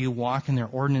 nor shall you walk in their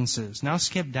ordinances. Now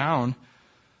skip down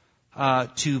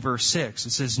to verse 6. It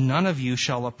says, none of you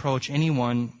shall approach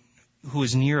anyone who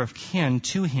is near of kin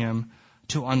to him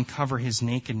to uncover his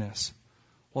nakedness.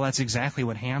 Well, that's exactly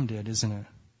what Ham did, isn't it?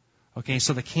 Okay,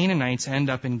 so the Canaanites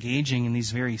end up engaging in these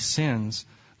very sins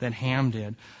that Ham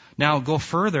did. Now go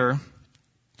further.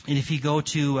 And if you go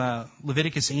to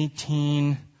Leviticus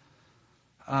 18,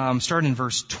 start in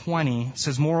verse 20, it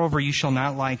says, moreover, you shall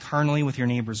not lie carnally with your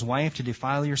neighbor's wife to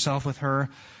defile yourself with her,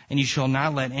 and you shall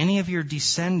not let any of your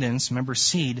descendants, remember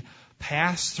seed,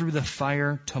 pass through the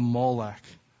fire to Molech,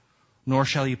 nor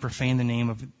shall you profane the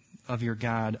name of your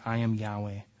God. I am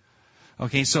Yahweh.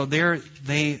 Okay, so God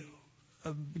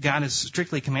is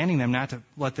strictly commanding them not to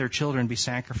let their children be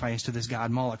sacrificed to this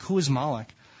god Molech. Who is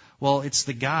Molech? Well, it's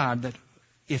the god that,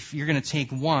 if you're going to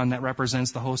take one that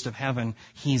represents the host of heaven,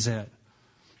 he's it.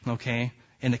 Okay?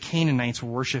 And the Canaanites were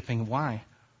worshiping. Why?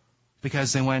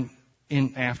 Because they went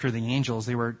in after the angels.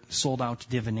 They were sold out to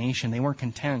divination. They weren't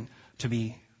content to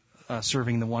be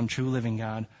serving the one true living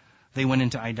God. They went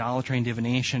into idolatry and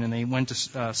divination, and they went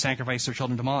to sacrifice their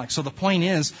children to Moloch. So the point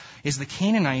is the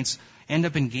Canaanites end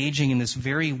up engaging in this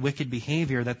very wicked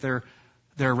behavior that their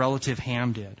relative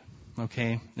Ham did.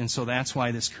 Okay? And so that's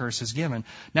why this curse is given.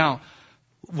 Now,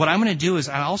 what I'm going to do is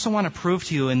I also want to prove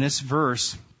to you in this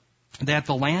verse that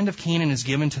the land of Canaan is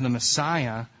given to the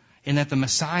Messiah, and that the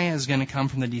Messiah is going to come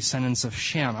from the descendants of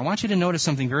Shem. I want you to notice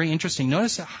something very interesting.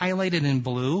 Notice it highlighted in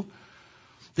blue.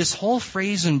 This whole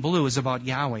phrase in blue is about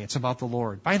Yahweh. It's about the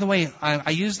Lord. By the way, I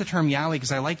use the term Yahweh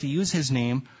because I like to use his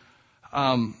name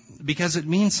because it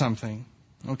means something.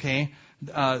 Okay?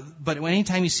 But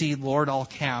anytime you see Lord all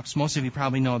caps, most of you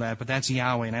probably know that, but that's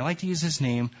Yahweh. And I like to use his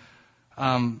name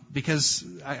because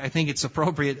I think it's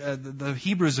appropriate. The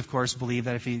Hebrews, of course, believe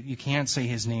that if you can't say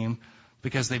his name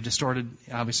because they've distorted,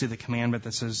 obviously, the commandment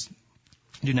that says,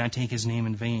 do not take his name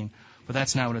in vain. But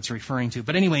that's not what it's referring to.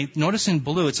 But anyway, notice in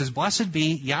blue it says, blessed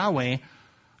be Yahweh,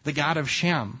 the God of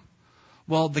Shem.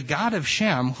 Well, the God of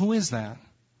Shem, who is that?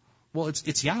 Well,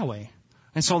 it's Yahweh.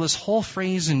 And so this whole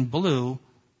phrase in blue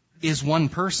is one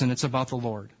person. It's about the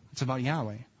Lord. It's about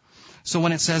Yahweh. So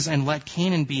when it says, and let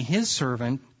Canaan be his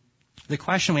servant, the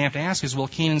question we have to ask is, will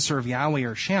Canaan serve Yahweh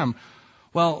or Shem?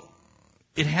 Well,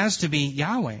 it has to be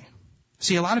Yahweh.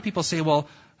 See, a lot of people say, well,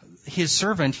 his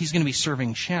servant, he's going to be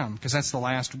serving Shem, because that's the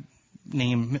last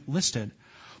name listed.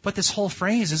 But this whole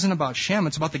phrase isn't about Shem,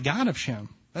 it's about the God of Shem.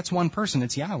 That's one person,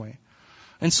 it's Yahweh.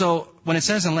 And so when it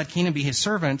says, and let Canaan be his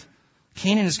servant,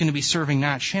 Canaan is going to be serving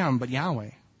not Shem, but Yahweh.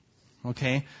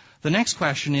 Okay? The next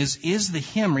question is the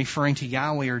him referring to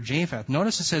Yahweh or Japheth?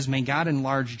 Notice it says, may God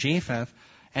enlarge Japheth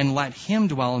and let him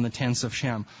dwell in the tents of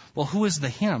Shem. Well, who is the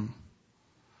him?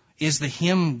 Is the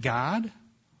him God?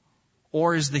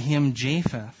 Or is the him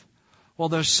Japheth? Well,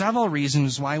 there's several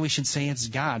reasons why we should say it's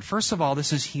God. First of all,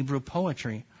 this is Hebrew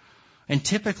poetry. And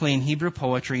typically in Hebrew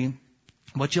poetry,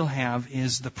 what you'll have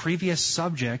is the previous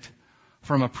subject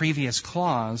from a previous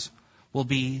clause will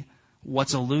be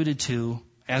what's alluded to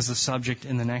as the subject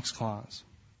in the next clause.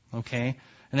 Okay?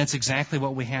 And that's exactly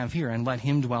what we have here. And let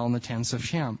him dwell in the tents of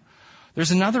Shem.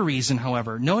 There's another reason,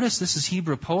 however. Notice this is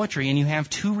Hebrew poetry, and you have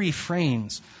two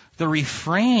refrains. The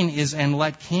refrain is, and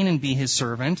let Canaan be his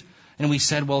servant. And we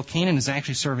said, well, Canaan is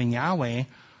actually serving Yahweh.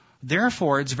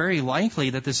 Therefore, it's very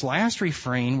likely that this last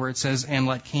refrain, where it says, and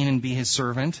let Canaan be his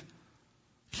servant,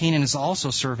 Canaan is also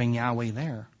serving Yahweh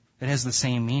there. It has the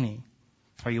same meaning.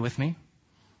 Are you with me?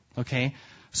 Okay?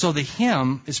 So the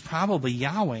him is probably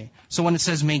Yahweh. So when it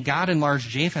says, may God enlarge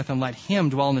Japheth and let him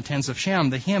dwell in the tents of Shem,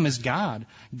 the him is God.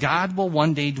 God will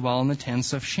one day dwell in the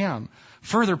tents of Shem.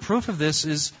 Further proof of this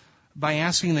is by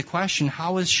asking the question,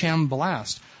 how is Shem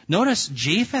blessed? Notice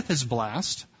Japheth is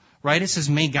blessed, right? It says,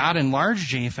 may God enlarge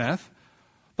Japheth.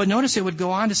 But notice it would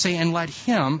go on to say, and let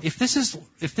him, if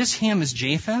this him is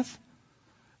Japheth,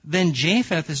 then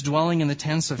Japheth is dwelling in the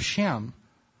tents of Shem.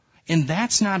 And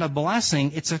that's not a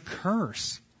blessing, it's a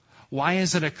curse. Why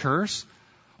is it a curse?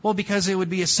 Well, because it would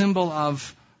be a symbol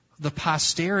of the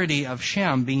posterity of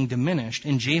Shem being diminished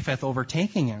and Japheth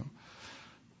overtaking him.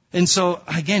 And so,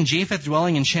 again, Japheth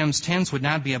dwelling in Shem's tents would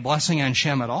not be a blessing on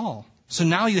Shem at all. So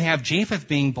now you have Japheth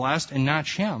being blessed and not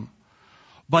Shem.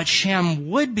 But Shem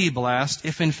would be blessed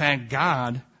if, in fact,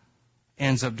 God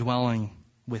ends up dwelling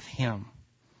with him.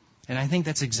 And I think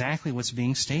that's exactly what's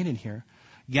being stated here.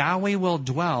 Yahweh will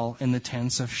dwell in the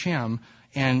tents of Shem,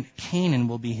 and Canaan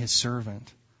will be his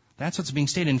servant. That's what's being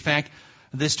stated. In fact,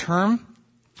 this term,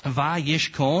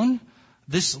 va-yishkon,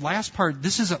 this last part,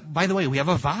 this is, by the way, we have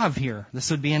a vav here.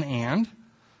 This would be an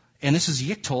and this is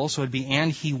yiktol, so it would be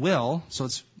and he will, so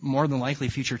it's more than likely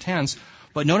future tense.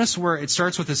 But notice where it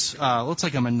starts with this, looks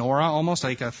like a menorah almost,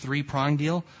 like a three-prong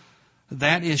deal.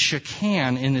 That is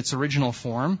shekan in its original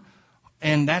form,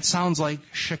 and that sounds like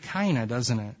Shekinah,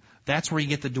 doesn't it? That's where you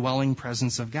get the dwelling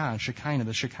presence of God, Shekinah,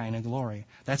 the Shekinah glory.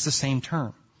 That's the same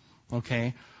term,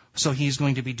 okay? So he's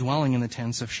going to be dwelling in the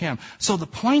tents of Shem. So the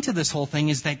point of this whole thing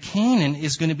is that Canaan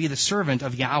is going to be the servant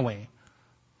of Yahweh.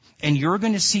 And you're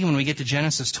going to see when we get to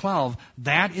Genesis 12,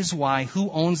 that is why who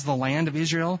owns the land of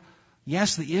Israel?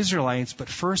 Yes, the Israelites, but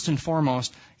first and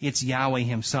foremost, it's Yahweh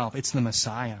himself. It's the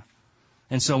Messiah.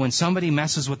 And so when somebody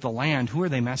messes with the land, who are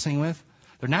they messing with?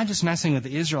 They're not just messing with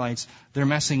the Israelites, they're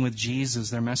messing with Jesus,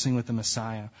 they're messing with the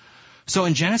Messiah. So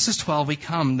in Genesis 12, we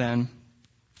come then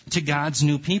to God's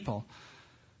new people.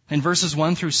 In verses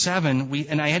 1 through 7,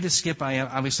 and I had to skip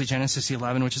obviously Genesis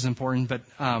 11, which is important, but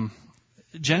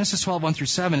Genesis 12, 1 through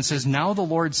 7, it says, now the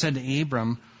Lord said to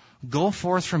Abram, go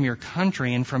forth from your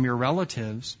country and from your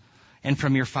relatives and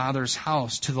from your father's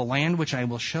house to the land which I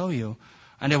will show you,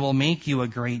 and I will make you a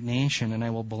great nation, and I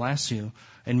will bless you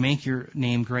and make your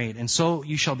name great. And so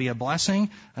you shall be a blessing,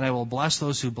 and I will bless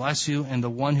those who bless you, and the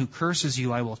one who curses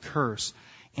you I will curse.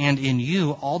 And in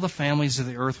you all the families of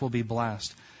the earth will be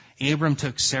blessed. Abram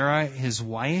took Sarah his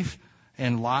wife,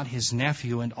 and Lot his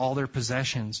nephew, and all their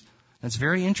possessions. That's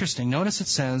very interesting. Notice it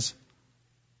says,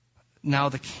 now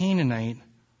the Canaanite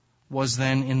was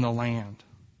then in the land.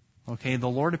 Okay, the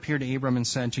Lord appeared to Abram and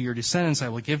said, to your descendants I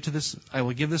will give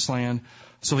this land.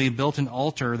 So he built an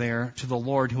altar there to the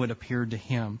Lord who had appeared to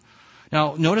him.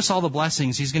 Now, notice all the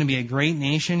blessings. He's going to be a great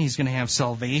nation. He's going to have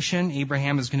salvation.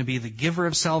 Abraham is going to be the giver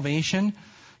of salvation.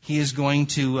 He is going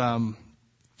to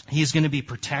be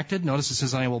protected. Notice it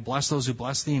says, I will bless those who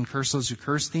bless thee and curse those who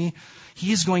curse thee.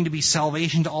 He is going to be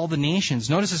salvation to all the nations.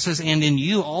 Notice it says, and in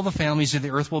you all the families of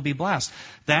the earth will be blessed.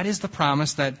 That is the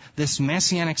promise that this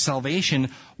messianic salvation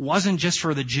wasn't just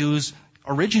for the Jews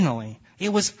originally.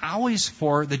 It was always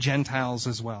for the Gentiles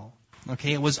as well.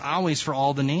 Okay, it was always for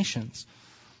all the nations.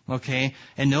 Okay,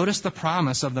 and notice the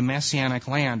promise of the messianic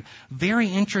land. Very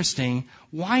interesting.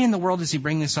 Why in the world does he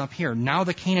bring this up here? Now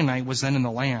the Canaanite was then in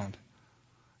the land.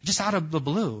 Just out of the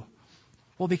blue.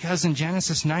 Well, because in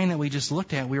Genesis 9 that we just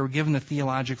looked at, we were given the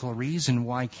theological reason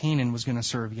why Canaan was going to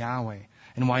serve Yahweh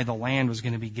and why the land was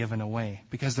going to be given away.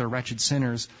 Because they're wretched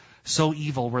sinners, so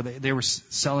evil, where they were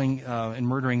selling and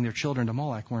murdering their children to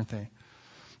Molech, weren't they?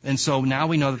 And so now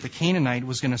we know that the Canaanite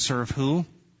was going to serve who?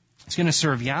 It's going to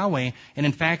serve Yahweh. And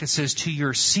in fact, it says to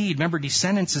your seed. Remember,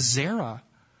 descendants is Zerah,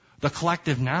 the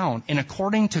collective noun. And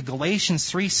according to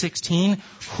Galatians 3:16,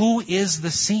 who is the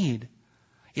seed?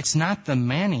 It's not the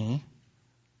many.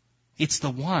 It's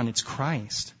the one. It's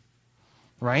Christ.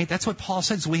 Right? That's what Paul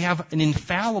says. We have an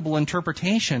infallible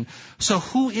interpretation. So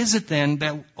who is it then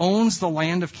that owns the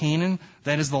land of Canaan?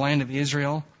 That is the land of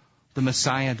Israel. The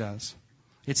Messiah does.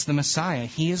 It's the Messiah.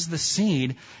 He is the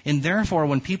seed. And therefore,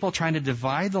 when people try to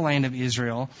divide the land of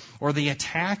Israel or they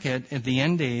attack it at the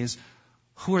end days,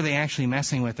 who are they actually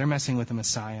messing with? They're messing with the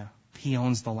Messiah. He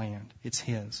owns the land. It's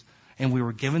his. And we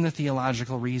were given the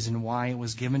theological reason why it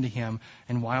was given to him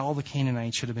and why all the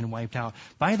Canaanites should have been wiped out.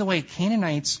 By the way,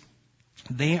 Canaanites,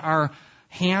 they are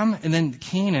Ham and then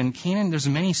Canaan. Canaan, there's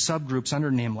many subgroups under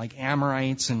him, like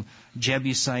Amorites and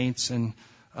Jebusites and,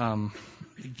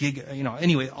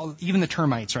 anyway, even the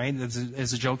termites, right?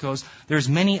 As the joke goes, there's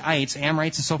many ites,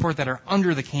 Amorites and so forth that are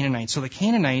under the Canaanites. So the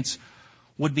Canaanites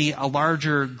would be a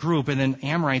larger group and then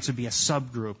Amorites would be a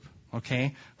subgroup.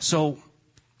 Okay? So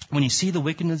when you see the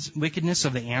wickedness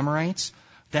of the Amorites,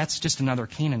 that's just another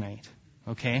Canaanite.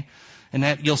 Okay? And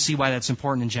that you'll see why that's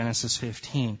important in Genesis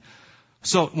 15.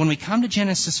 So when we come to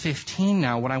Genesis 15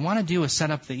 now, what I want to do is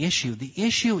set up the issue. The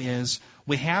issue is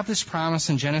we have this promise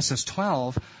in Genesis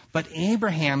 12, but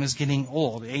Abraham is getting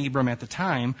old, Abram at the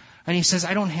time, and he says,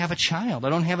 I don't have a child. I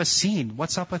don't have a seed.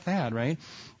 What's up with that, right?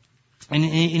 And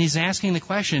he's asking the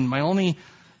question,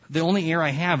 the only heir I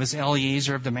have is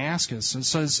Eliezer of Damascus. And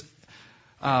so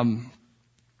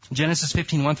Genesis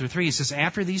 15:1-3, it says,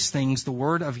 after these things, the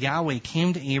word of Yahweh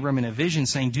came to Abram in a vision,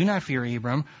 saying, do not fear,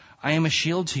 Abram. I am a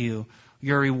shield to you.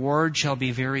 Your reward shall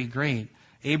be very great.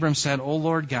 Abram said, O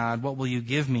Lord God, what will you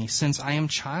give me, since I am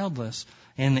childless,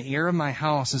 and the heir of my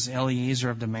house is Eliezer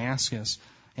of Damascus?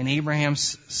 And Abraham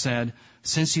said,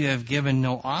 since you have given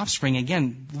no offspring,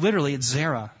 again, literally it's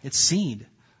Zerah, it's seed.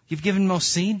 You've given no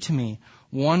seed to me.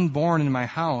 One born in my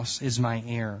house is my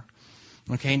heir.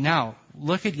 Okay, now,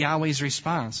 look at Yahweh's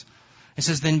response. It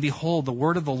says, then behold, the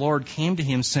word of the Lord came to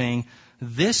him, saying,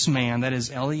 this man, that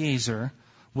is Eliezer,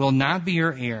 will not be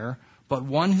your heir, but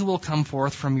one who will come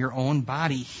forth from your own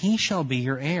body, he shall be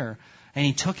your heir. And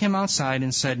he took him outside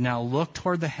and said, now look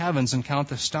toward the heavens and count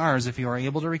the stars, if you are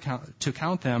able to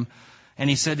count them. And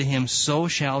he said to him, so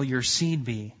shall your seed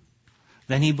be.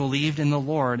 Then he believed in the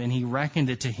Lord, and he reckoned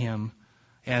it to him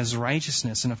as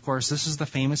righteousness. And of course, this is the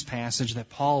famous passage that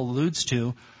Paul alludes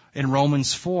to in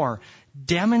Romans 4,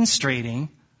 demonstrating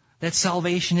that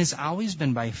salvation has always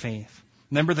been by faith.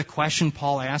 Remember the question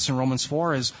Paul asked in Romans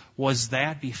 4 is, was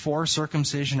that before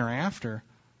circumcision or after?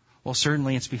 Well,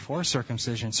 certainly it's before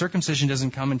circumcision. Circumcision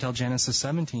doesn't come until Genesis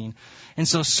 17. And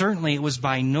so certainly it was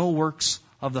by no works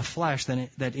of the flesh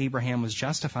that Abraham was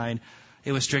justified.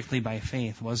 It was strictly by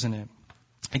faith, wasn't it?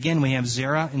 Again, we have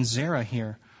Zerah and Zerah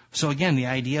here. So again, the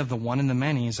idea of the one and the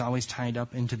many is always tied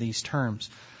up into these terms.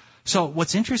 So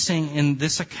what's interesting in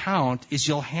this account is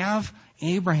you'll have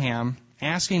Abraham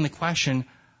asking the question,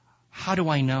 how do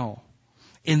I know?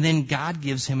 And then God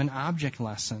gives him an object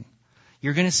lesson.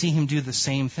 You're going to see him do the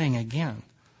same thing again.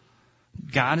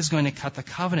 God is going to cut the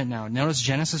covenant now. Notice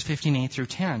Genesis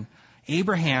 15:8-10.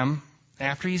 Abraham,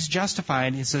 after he's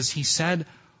justified, it says, he said,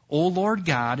 O Lord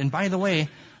God, and by the way,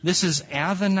 this is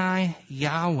Adonai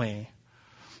Yahweh.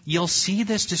 You'll see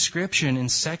this description in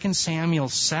 2 Samuel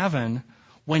 7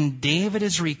 when David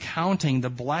is recounting the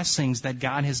blessings that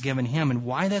God has given him. And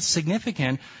why that's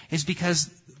significant is because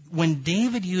when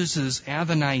David uses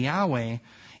Adonai Yahweh,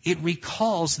 it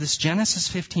recalls this Genesis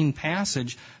 15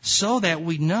 passage so that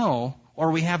we know, or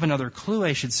we have another clue,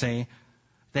 I should say,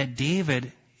 that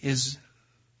David is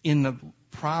in the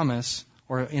promise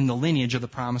or in the lineage of the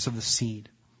promise of the seed.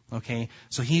 Okay?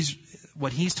 So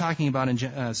what he's talking about in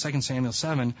 2 Samuel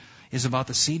 7 is about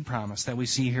the seed promise that we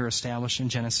see here established in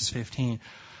Genesis 15.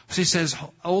 So he says,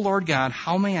 O Lord God,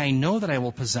 how may I know that I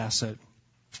will possess it?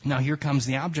 Now here comes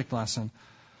the object lesson.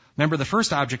 Remember, the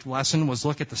first object lesson was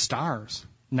look at the stars.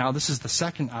 Now this is the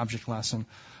second object lesson.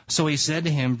 So he said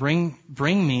to him, bring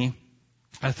me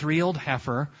a 3-year-old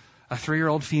heifer, a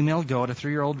 3-year-old female goat, a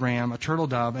 3-year-old ram, a turtle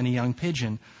dove, and a young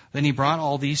pigeon. Then he brought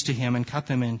all these to him and cut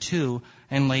them in two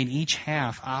and laid each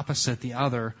half opposite the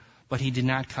other, but he did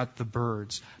not cut the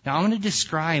birds. Now I'm going to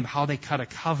describe how they cut a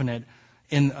covenant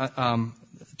in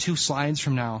 2 slides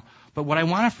from now. But what I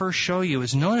want to first show you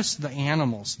is notice the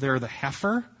animals. They're the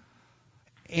heifer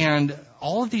And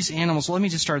all of these animals, well, let me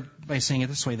just start by saying it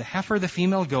this way. The heifer, the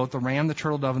female goat, the ram, the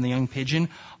turtle dove, and the young pigeon,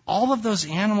 all of those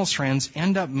animals, friends,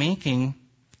 end up making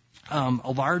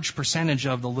a large percentage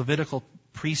of the Levitical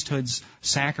priesthood's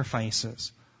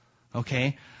sacrifices.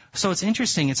 Okay? So it's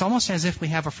interesting. It's almost as if we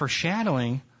have a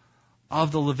foreshadowing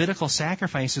of the Levitical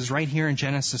sacrifices right here in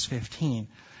Genesis 15.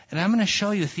 And I'm going to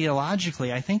show you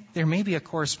theologically, I think there may be a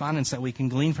correspondence that we can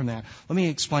glean from that. Let me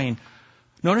explain.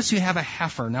 Notice you have a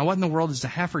heifer. Now, what in the world is the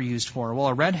heifer used for? Well,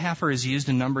 a red heifer is used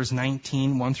in Numbers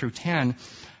 19, 1 through 10,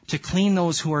 to clean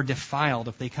those who are defiled.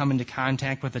 If they come into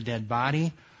contact with a dead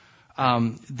body,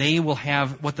 they will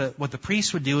have, what the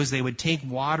priest would do is they would take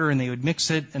water and they would mix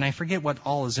it, and I forget what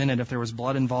all is in it, if there was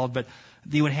blood involved, but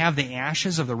they would have the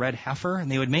ashes of the red heifer,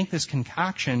 and they would make this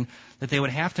concoction that they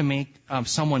would have to make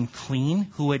someone clean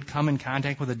who had come in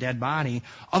contact with a dead body.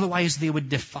 Otherwise, they would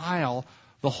defile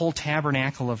the whole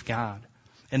tabernacle of God.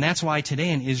 And that's why today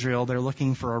in Israel they're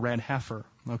looking for a red heifer,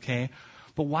 okay?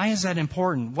 But why is that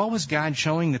important? What was God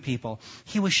showing the people?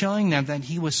 He was showing them that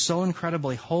He was so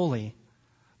incredibly holy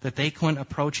that they couldn't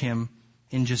approach Him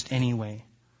in just any way.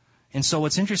 And so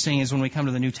what's interesting is when we come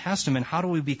to the New Testament, how do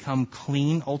we become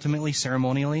clean, ultimately,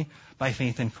 ceremonially? By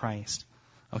faith in Christ,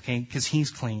 okay? Because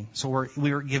He's clean. So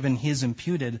we're given His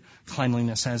imputed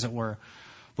cleanliness, as it were.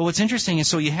 But what's interesting is,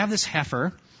 so you have this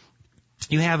heifer.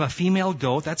 You have a female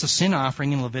goat, that's a sin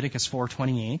offering in Leviticus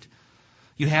 4:28.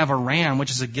 You have a ram,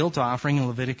 which is a guilt offering in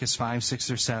Leviticus 5,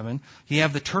 6, or 7. You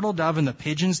have the turtle dove and the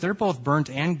pigeons. They're both burnt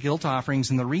and guilt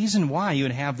offerings. And the reason why you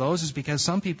would have those is because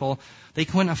some people, they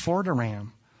couldn't afford a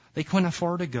ram. They couldn't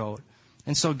afford a goat.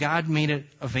 And so God made it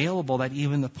available that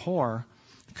even the poor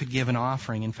could give an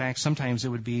offering. In fact, sometimes it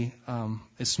would be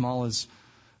as small as,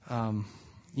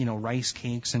 rice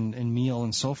cakes and meal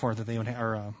and so forth that they would have,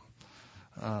 or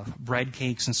bread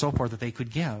cakes and so forth that they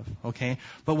could give, okay?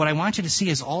 But what I want you to see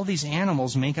is all these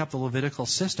animals make up the Levitical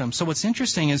system. So what's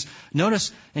interesting is,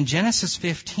 notice in Genesis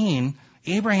 15,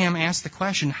 Abraham asked the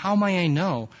question, how may I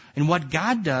know? And what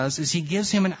God does is He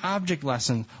gives him an object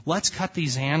lesson. Let's cut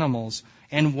these animals.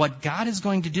 And what God is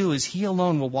going to do is He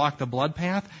alone will walk the blood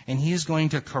path, and He is going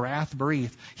to karath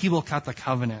berith. He will cut the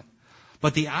covenant.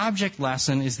 But the object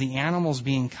lesson is the animals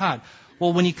being cut.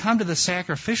 Well, when you come to the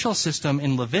sacrificial system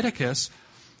in Leviticus,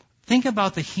 think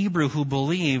about the Hebrew who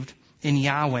believed in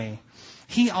Yahweh.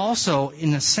 He also,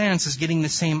 in a sense, is getting the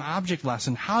same object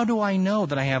lesson. How do I know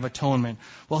that I have atonement?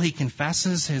 Well, he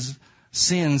confesses his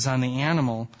sins on the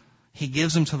animal. He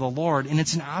gives them to the Lord, and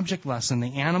it's an object lesson.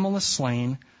 The animal is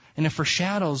slain, and it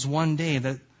foreshadows one day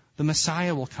that the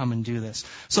Messiah will come and do this.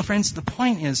 So, friends, the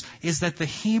point is that the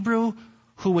Hebrew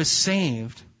who was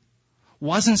saved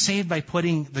wasn't saved by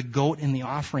putting the goat in the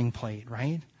offering plate,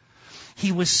 right?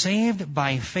 He was saved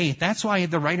by faith. That's why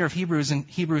the writer of Hebrews in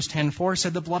Hebrews 10:4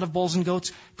 said the blood of bulls and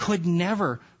goats could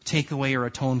never take away or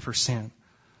atone for sin.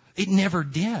 It never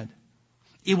did.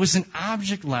 It was an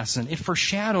object lesson. It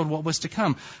foreshadowed what was to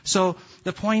come. So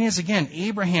the point is, again,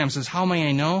 Abraham says, how may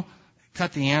I know?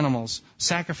 Cut the animals.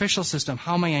 Sacrificial system,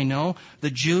 how may I know? The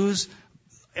Jews,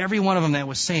 every one of them that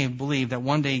was saved believed that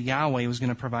one day Yahweh was going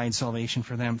to provide salvation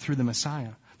for them through the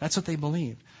Messiah. That's what they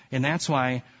believed. And that's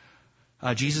why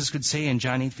Jesus could say in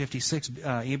John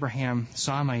 8:56, Abraham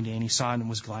saw my day and he saw it and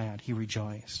was glad. He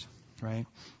rejoiced, right?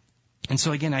 And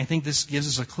so again, I think this gives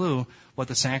us a clue what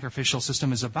the sacrificial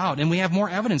system is about. And we have more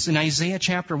evidence in Isaiah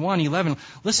chapter 1:11.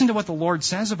 Listen to what the Lord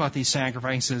says about these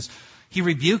sacrifices. He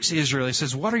rebukes Israel. He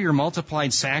says, what are your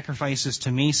multiplied sacrifices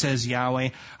to me, says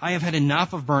Yahweh? I have had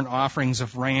enough of burnt offerings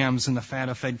of rams and the fat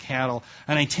of fed cattle,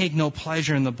 and I take no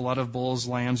pleasure in the blood of bulls,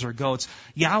 lambs, or goats.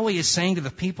 Yahweh is saying to the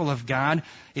people of God,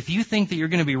 if you think that you're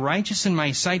going to be righteous in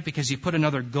my sight because you put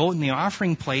another goat in the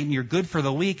offering plate and you're good for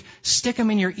the week, stick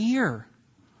him in your ear.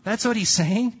 That's what he's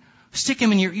saying. Stick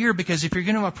him in your ear, because if you're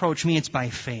going to approach me, it's by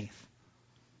faith.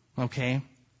 Okay?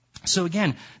 So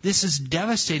again, this is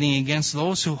devastating against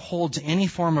those who hold to any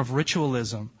form of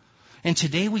ritualism. And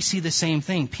today we see the same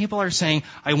thing. People are saying,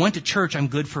 I went to church, I'm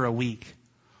good for a week.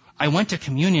 I went to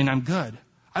communion, I'm good.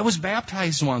 I was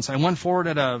baptized once. I went forward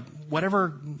at a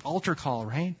whatever altar call,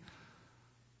 right?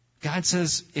 God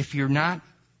says, if you're not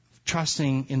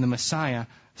trusting in the Messiah,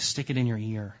 stick it in your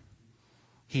ear.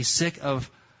 He's sick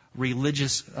of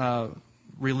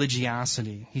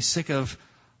religiosity. He's sick of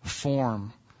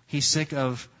form. He's sick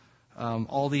of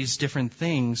all these different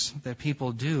things that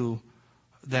people do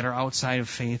that are outside of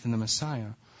faith in the Messiah.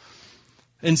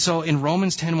 And so in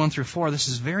Romans 10:1-4, this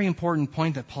is a very important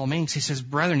point that Paul makes. He says,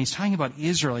 brethren, he's talking about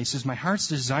Israel. He says, my heart's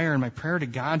desire and my prayer to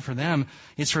God for them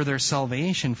is for their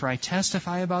salvation. For I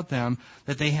testify about them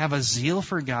that they have a zeal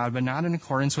for God, but not in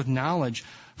accordance with knowledge.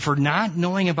 For not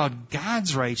knowing about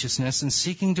God's righteousness and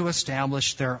seeking to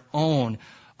establish their own.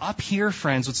 Up here,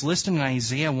 friends, what's listed in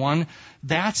Isaiah 1,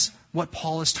 that's what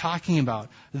Paul is talking about.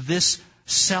 This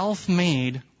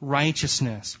self-made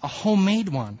righteousness, a homemade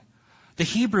one. The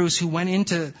Hebrews who went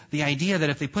into the idea that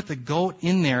if they put the goat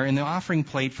in there in the offering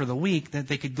plate for the week, that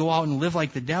they could go out and live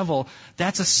like the devil,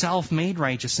 that's a self-made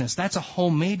righteousness. That's a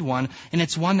homemade one, and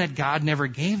it's one that God never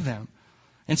gave them.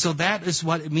 And so that is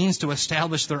what it means to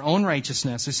establish their own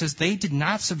righteousness. It says they did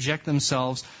not subject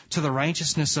themselves to the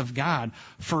righteousness of God.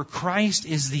 For Christ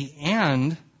is the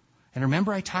end. And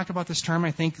remember I talked about this term,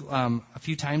 I think, a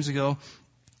few times ago.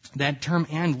 That term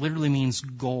end literally means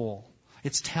goal.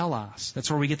 It's telos.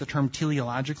 That's where we get the term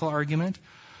teleological argument.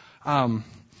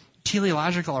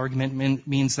 Teleological argument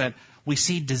means that we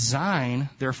see design,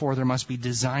 therefore there must be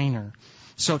designer.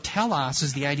 So telos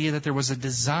is the idea that there was a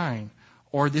design,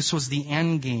 or this was the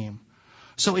end game.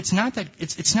 So it's not that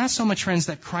it's not so much, friends,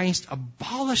 that Christ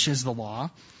abolishes the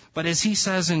law, but as he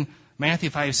says in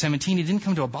Matthew 5:17, he didn't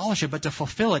come to abolish it, but to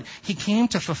fulfill it. He came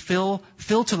to fill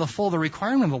to the full the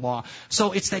requirement of the law.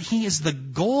 So it's that he is the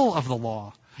goal of the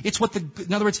law.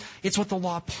 In other words, it's what the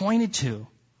law pointed to.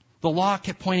 The law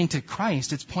kept pointing to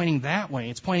Christ. It's pointing that way.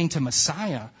 It's pointing to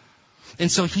Messiah. And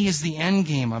so he is the end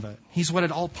game of it. He's what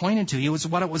it all pointed to. He was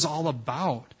what it was all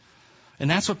about. And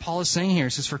that's what Paul is saying here. He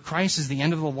says, for Christ is the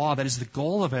end of the law. That is the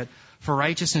goal of it, for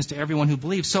righteousness to everyone who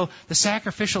believes. So the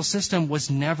sacrificial system was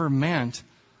never meant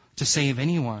to save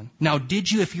anyone. Now,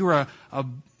 did you, if you were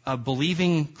a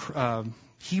believing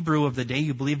Hebrew of the day,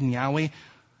 you believed in Yahweh,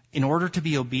 in order to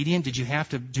be obedient, did you have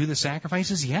to do the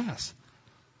sacrifices? Yes.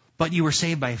 But you were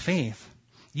saved by faith.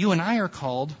 You and I are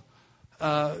called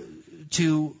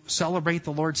to celebrate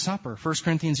the Lord's Supper. 1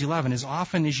 Corinthians 11, as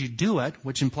often as you do it,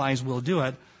 which implies we'll do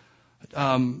it,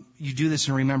 you do this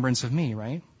in remembrance of me,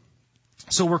 right?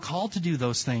 So we're called to do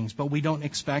those things, but we don't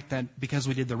expect that because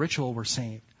we did the ritual, we're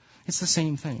saved. It's the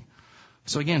same thing.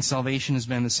 So again, salvation has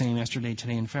been the same yesterday,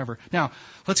 today, and forever. Now,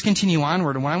 let's continue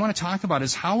onward. And what I want to talk about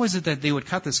is how is it that they would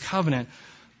cut this covenant?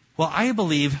 Well, I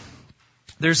believe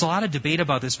there's a lot of debate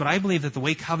about this, but I believe that the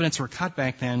way covenants were cut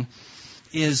back then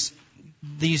is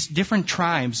these different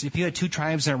tribes. If you had two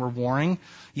tribes that were warring,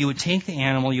 you would take the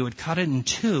animal, you would cut it in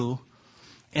two,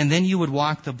 and then you would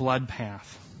walk the blood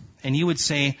path. And you would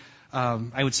say,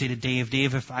 I would say to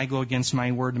Dave, if I go against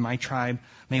my word to my tribe,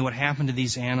 may what happened to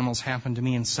these animals happen to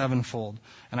me in sevenfold.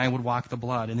 And I would walk the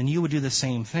blood. And then you would do the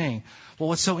same thing. Well,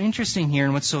 what's so interesting here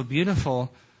and what's so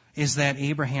beautiful is that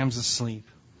Abraham's asleep.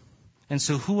 And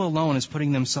so who alone is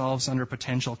putting themselves under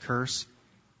potential curse?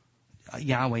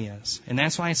 Yahweh is. And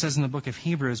that's why it says in the book of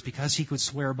Hebrews, because he could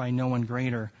swear by no one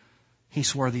greater, he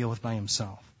swore the oath by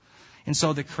himself. And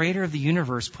so the creator of the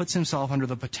universe puts himself under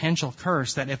the potential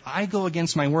curse that if I go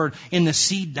against my word and the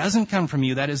seed doesn't come from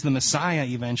you, that is the Messiah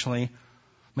eventually,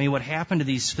 may what happened to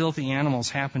these filthy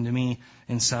animals happen to me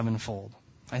in sevenfold.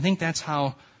 I think that's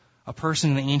how a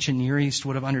person in the ancient Near East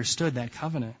would have understood that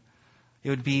covenant. It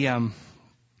would be,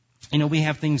 we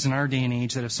have things in our day and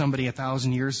age that if somebody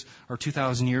 1,000 years or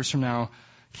 2,000 years from now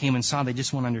came and saw, they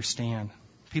just won't understand.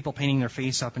 People painting their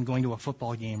face up and going to a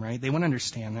football game, right? They wouldn't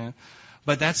understand that.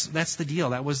 But that's the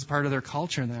deal. That was part of their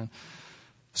culture then.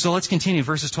 So let's continue.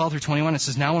 Verses 12-21, it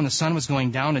says, now when the sun was going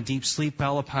down, a deep sleep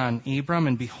fell upon Abram,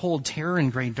 and behold, terror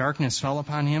and great darkness fell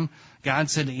upon him.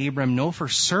 God said to Abram, know for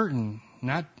certain,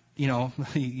 not,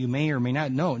 you may or may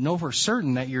not know for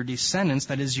certain that your descendants,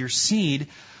 that is your seed,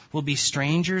 will be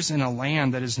strangers in a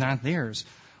land that is not theirs,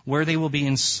 where they will be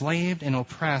enslaved and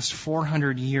oppressed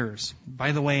 400 years.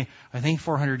 By the way, I think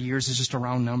 400 years is just a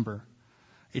round number.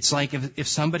 It's like if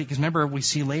somebody, because remember we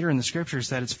see later in the scriptures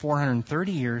that it's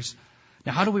 430 years.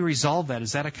 Now how do we resolve that?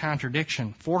 Is that a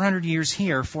contradiction? 400 years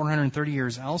here, 430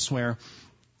 years elsewhere.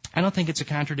 I don't think it's a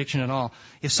contradiction at all.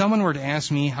 If someone were to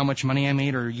ask me how much money I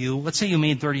made, or you, let's say you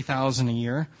made $30,000 a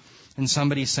year, and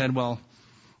somebody said, well,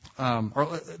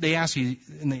 or they ask you,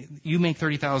 and you make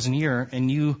 $30,000 a year, and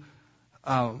you,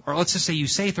 or let's just say you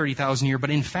say $30,000 a year, but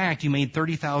in fact you made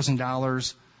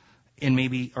 $30,000 in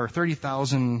maybe, or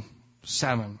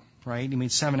 $30,007, right? You made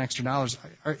 $7 extra.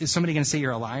 Is somebody going to say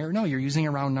you're a liar? No, you're using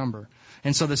a round number.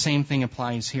 And so the same thing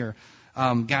applies here.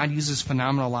 God uses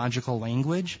phenomenological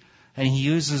language, and he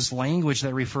uses language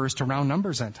that refers to round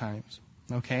numbers at times.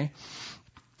 Okay?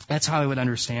 That's how I would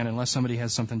understand, unless somebody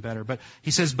has something better. But he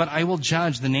says, but I will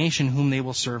judge the nation whom they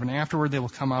will serve, and afterward they will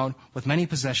come out with many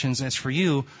possessions. As for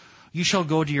you, you shall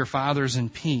go to your fathers in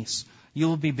peace. you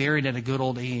will be buried at a good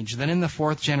old age. Then in the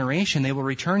 4th generation, they will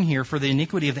return here for the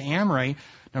iniquity of the Amorite.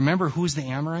 Now remember, who's the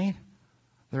Amorite?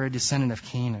 They're a descendant of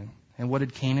Canaan. And what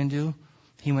did Canaan do?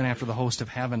 He went after the host of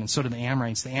heaven, and so did the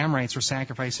Amorites. The Amorites were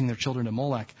sacrificing their children to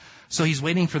Molech. So he's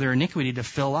waiting for their iniquity to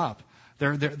fill up.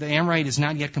 The Amorite is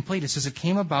not yet complete. It says, it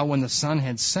came about when the sun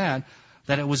had set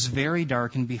that it was very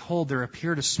dark, and behold, there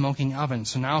appeared a smoking oven.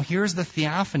 So now here's the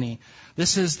theophany.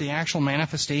 This is the actual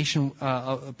manifestation,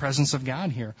 presence of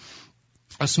God here.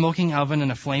 A smoking oven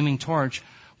and a flaming torch,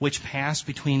 which passed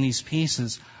between these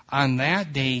pieces. On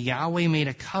that day, Yahweh made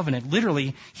a covenant.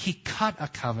 Literally, he cut a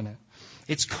covenant.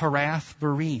 It's Karath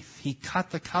Berith. He cut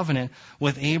the covenant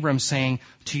with Abram, saying,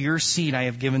 to your seed I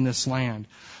have given this land.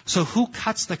 So who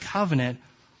cuts the covenant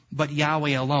but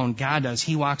Yahweh alone? God does.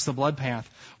 He walks the blood path.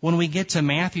 When we get to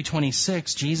Matthew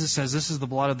 26, Jesus says, this is the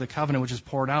blood of the covenant which is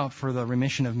poured out for the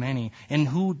remission of many. And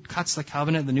who cuts the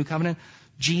covenant, the new covenant?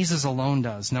 Jesus alone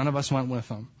does. None of us went with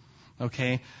him.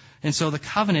 Okay? And so the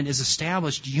covenant is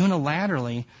established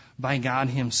unilaterally by God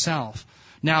himself.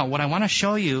 Now, what I want to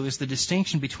show you is the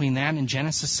distinction between that and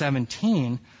Genesis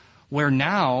 17, where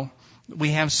now we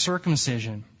have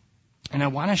circumcision. And I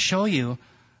want to show you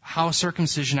how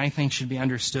circumcision, I think, should be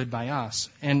understood by us.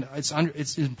 And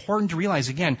it's important to realize,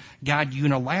 again, God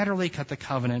unilaterally cut the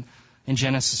covenant in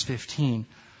Genesis 15.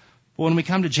 But when we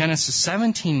come to Genesis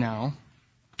 17 now,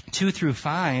 2 through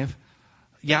 5,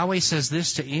 Yahweh says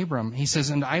this to Abram. He says,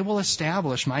 and I will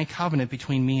establish my covenant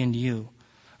between me and you,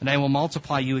 and I will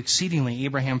multiply you exceedingly.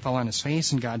 Abraham fell on his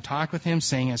face, and God talked with him,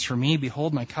 saying, as for me,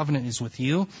 behold, my covenant is with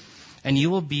you, and you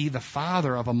will be the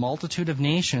father of a multitude of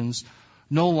nations.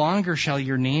 No longer shall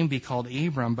your name be called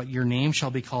Abram, but your name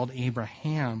shall be called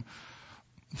Abraham.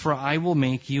 For I will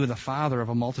make you the father of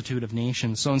a multitude of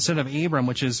nations. So instead of Abram,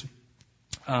 which is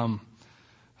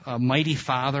a mighty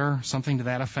father, something to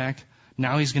that effect,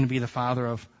 now he's going to be the father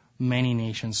of many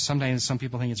nations. Sometimes some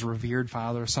people think it's revered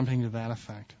father, something to that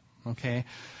effect. Okay?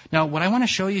 Now, what I want to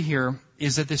show you here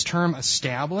is that this term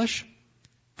establish,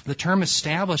 the term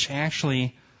establish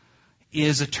actually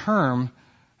is a term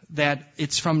that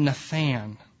it's from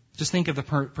Nathan. Just think of the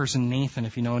person Nathan,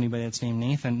 if you know anybody that's named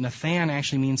Nathan. Nathan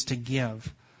actually means to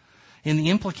give. And the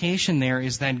implication there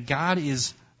is that God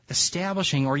is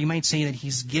establishing, or you might say that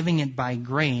he's giving it by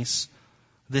grace,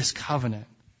 this covenant.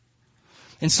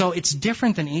 And so it's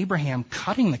different than Abraham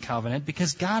cutting the covenant,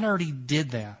 because God already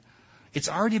did that. It's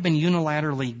already been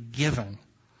unilaterally given.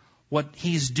 What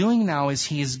he's doing now is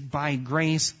he is by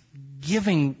grace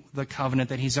giving the covenant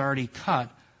that he's already cut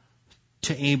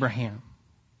to Abraham.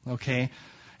 Okay?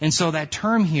 And so that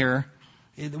term here,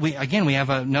 we have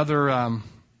another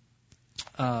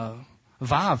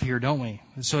vav here, don't we?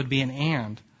 So it'd be an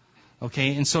and.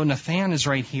 Okay? And so Nathan is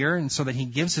right here, and so that he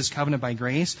gives his covenant by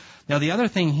grace. Now the other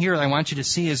thing here I want you to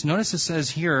see is, notice it says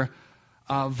here,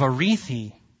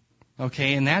 varithi.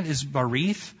 Okay? And that is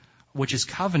barith, which is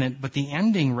covenant, but the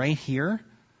ending right here,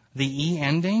 the E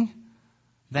ending,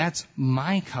 that's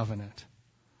my covenant.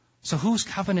 So whose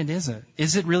covenant is it?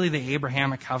 Is it really the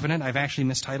Abrahamic covenant? I've actually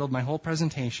mistitled my whole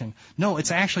presentation. No,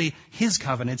 it's actually his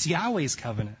covenant. It's Yahweh's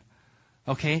covenant.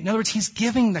 Okay? In other words, he's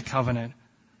giving the covenant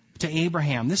to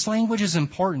Abraham. This language is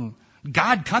important.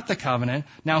 God cut the covenant.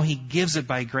 Now he gives it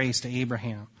by grace to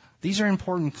Abraham. These are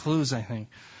important clues, I think.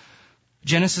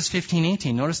 Genesis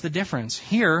 15:18. Notice the difference.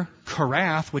 Here,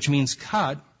 karath, which means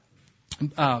cut,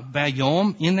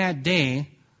 bayom, in that day,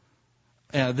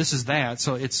 this is that.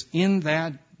 So it's in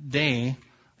that day,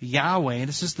 Yahweh,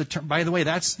 this is the term, by the way,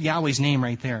 that's Yahweh's name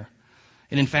right there.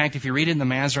 And in fact, if you read it in the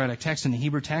Masoretic text, in the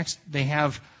Hebrew text, they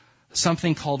have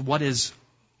something called what is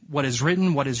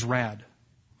written, what is read.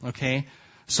 Okay?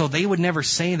 So they would never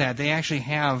say that. They actually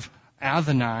have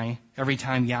Adonai every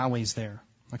time Yahweh's there.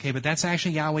 Okay? But that's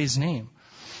actually Yahweh's name.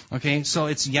 Okay? So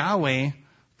it's Yahweh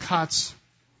cuts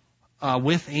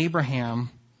with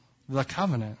Abraham the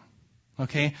covenant.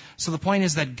 Okay? So the point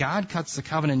is that God cuts the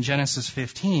covenant in Genesis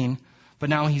 15, but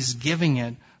now he's giving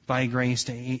it by grace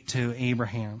to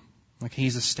Abraham. Okay?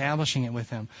 He's establishing it with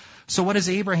him. So what does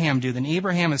Abraham do? Then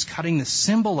Abraham is cutting the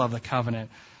symbol of the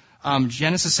covenant.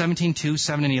 Genesis 17:2,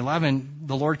 7 and 11,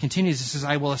 the Lord continues. He says,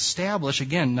 I will establish,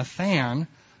 again, Nathan,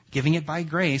 giving it by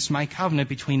grace, my covenant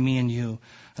between me and you.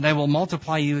 And I will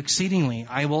multiply you exceedingly.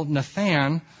 I will,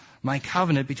 Nathan, my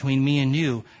covenant between me and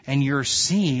you, and your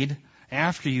seed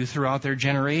after you throughout their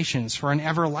generations, for an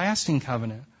everlasting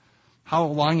covenant. How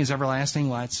long is everlasting?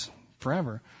 Well, that's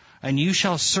forever. And you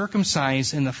shall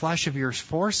circumcise in the flesh of your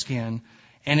foreskin,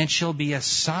 and it shall be a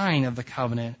sign of the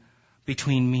covenant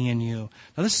between me and you.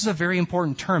 Now this is a very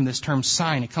important term, this term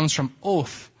sign. It comes from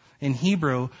oath in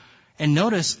Hebrew. And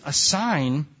notice, a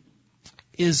sign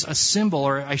is a symbol,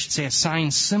 or I should say a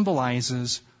sign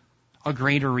symbolizes a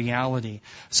greater reality.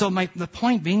 So the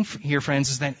point being here, friends,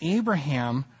 is that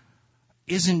Abraham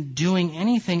isn't doing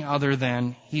anything other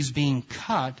than he's being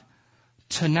cut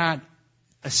to not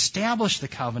establish the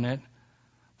covenant,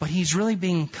 but he's really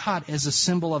being cut as a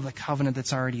symbol of the covenant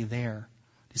that's already there.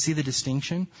 Do you see the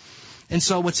distinction? And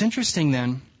so what's interesting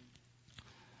then,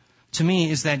 to me,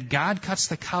 is that God cuts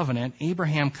the covenant,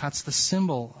 Abraham cuts the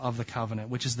symbol of the covenant,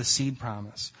 which is the seed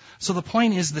promise. So the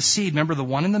point is the seed, remember the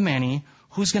one and the many,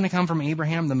 who's going to come from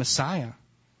Abraham? The Messiah.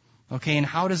 Okay, and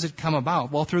how does it come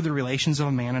about? Well, through the relations of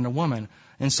a man and a woman.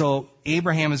 And so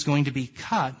Abraham is going to be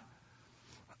cut,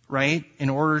 right, in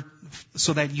order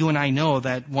so that you and I know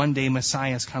that one day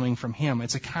Messiah is coming from him.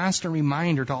 It's a constant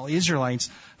reminder to all Israelites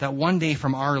that one day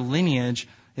from our lineage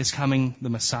is coming the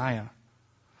Messiah.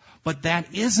 But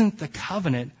that isn't the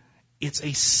covenant. It's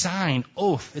a sign,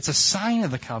 oath. It's a sign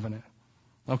of the covenant.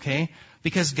 Okay?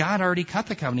 Because God already cut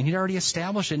the covenant. He'd already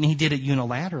established it, and he did it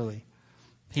unilaterally.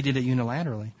 He did it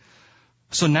unilaterally.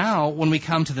 So now, when we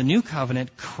come to the new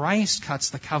covenant, Christ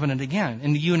cuts the covenant again.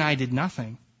 And you and I did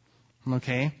nothing.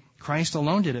 Okay? Christ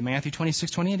alone did it. Matthew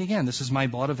 26:28 again. This is my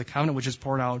blood of the covenant, which is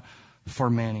poured out for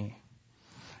many.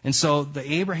 And so the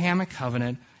Abrahamic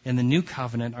covenant and the new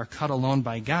covenant are cut alone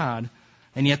by God.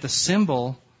 And yet the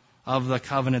symbol of the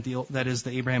covenant, that is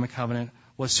the Abrahamic covenant,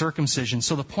 was circumcision.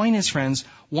 So the point is, friends,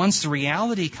 once the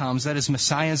reality comes, that is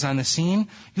Messiah is on the scene,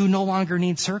 you no longer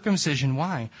need circumcision.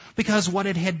 Why? Because what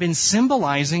it had been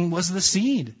symbolizing was the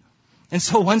seed. And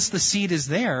so once the seed is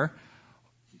there,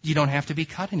 you don't have to be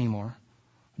cut anymore.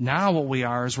 Now what we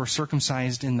are is we're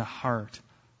circumcised in the heart,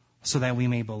 so that we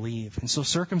may believe. And so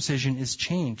circumcision is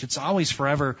changed. It's always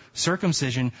forever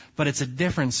circumcision, but it's a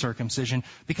different circumcision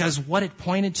because what it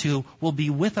pointed to will be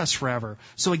with us forever.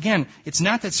 So again, it's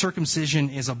not that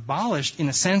circumcision is abolished. In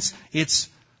a sense, it's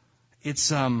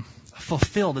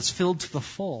fulfilled. It's filled to the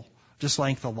full, just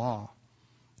like the law.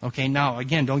 Okay, now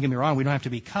again, don't get me wrong, we don't have to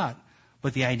be cut,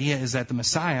 but the idea is that the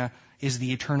Messiah is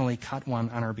the eternally cut one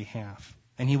on our behalf,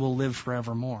 and he will live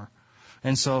forevermore.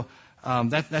 And so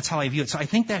that's how I view it. So I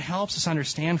think that helps us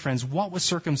understand, friends, what was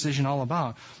circumcision all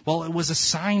about? Well, it was a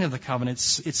sign of the covenant.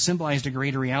 It symbolized a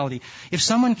greater reality. If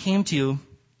someone came to you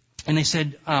and they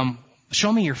said,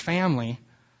 show me your family,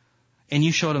 and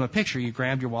you showed them a picture, you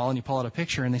grabbed your wallet and you pull out a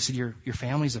picture, and they said, your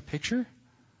family's a picture?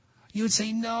 You would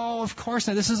say, no, of course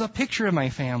not. This is a picture of my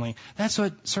family. That's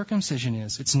what circumcision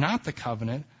is. It's not the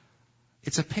covenant.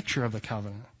 It's a picture of the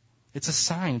covenant. It's a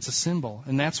sign. It's a symbol.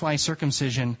 And that's why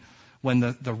circumcision, when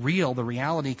the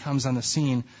reality comes on the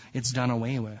scene, it's done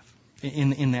away with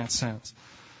in that sense.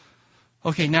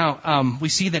 Okay, now we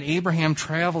see that Abraham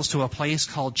travels to a place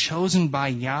called chosen by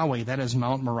Yahweh. That is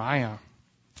Mount Moriah.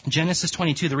 Genesis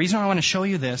 22. The reason I want to show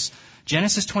you this,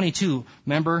 Genesis 22,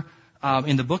 remember,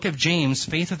 in the book of James,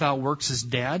 faith without works is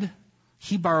dead.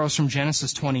 He borrows from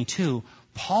Genesis 22.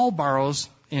 Paul borrows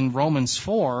in Romans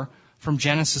 4 from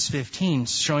Genesis 15,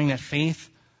 showing that faith,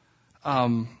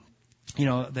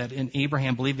 that in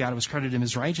Abraham believed God, it was credited him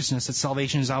as righteousness, that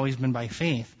salvation has always been by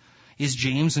faith. Is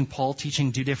James and Paul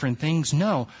teaching two different things?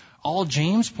 No. All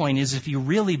James' point is if you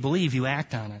really believe, you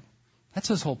act on it. That's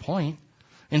his whole point.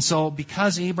 And so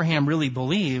because Abraham really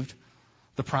believed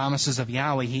the promises of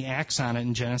Yahweh, he acts on it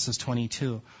in Genesis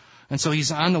 22. And so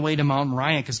he's on the way to Mount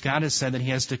Moriah because God has said that he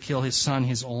has to kill his son,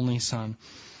 his only son.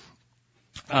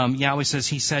 Yahweh says,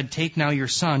 he said, take now your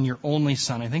son, your only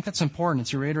son. I think that's important.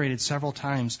 It's reiterated several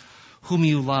times. Whom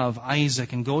you love,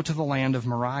 Isaac, and go to the land of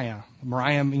Moriah.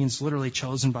 Moriah means literally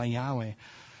chosen by Yahweh.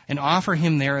 And offer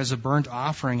him there as a burnt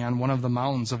offering on one of the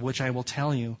mountains of which I will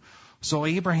tell you. So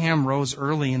Abraham rose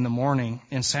early in the morning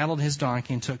and saddled his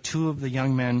donkey and took two of his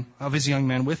young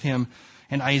men with him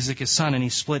and Isaac his son. And he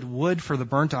split wood for the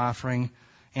burnt offering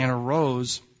and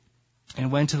arose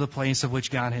and went to the place of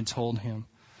which God had told him.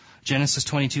 Genesis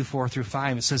 22, 4 through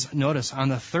 5. It says, notice, on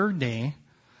the third day,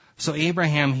 so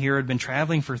Abraham here had been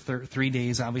traveling for 3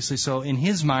 days, obviously. So in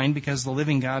his mind, because the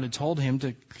living God had told him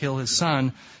to kill his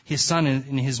son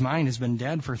in his mind has been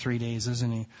dead for 3 days,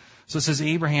 isn't he? So it says,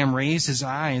 Abraham raised his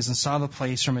eyes and saw the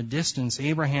place from a distance.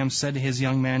 Abraham said to his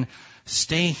young men,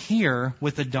 stay here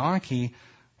with the donkey,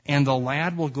 and the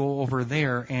lad will go over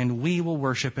there, and we will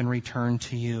worship and return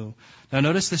to you. Now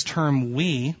notice this term,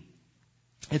 we.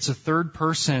 It's a third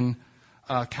person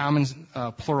common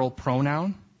plural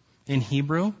pronoun in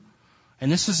Hebrew.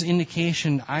 And this is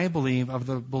indication, I believe, of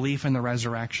the belief in the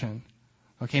resurrection.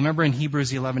 Okay, remember in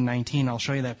Hebrews 11:19, I'll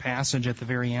show you that passage at the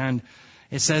very end.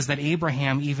 It says that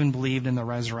Abraham even believed in the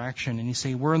resurrection. And you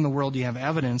say, where in the world do you have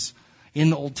evidence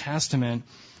in the Old Testament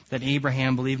that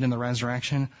Abraham believed in the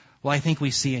resurrection? Well, I think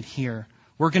we see it here.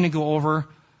 We're going to go over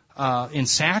in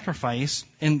sacrifice.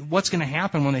 And what's going to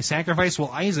happen when they sacrifice?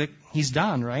 Well, Isaac, he's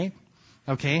done, right?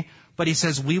 Okay? But he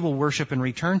says, we will worship and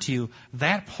return to you.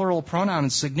 That plural pronoun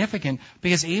is significant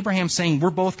because Abraham's saying, we're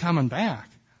both coming back.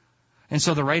 And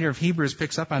so the writer of Hebrews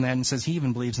picks up on that and says he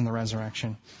even believes in the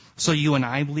resurrection. So you and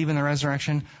I believe in the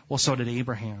resurrection? Well, so did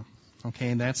Abraham.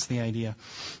 Okay, that's the idea.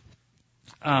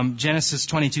 Genesis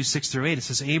 22:6-8, it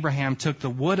says, Abraham took the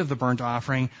wood of the burnt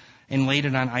offering and laid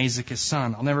it on Isaac his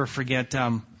son. I'll never forget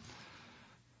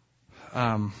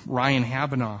Ryan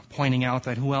Habanaugh pointing out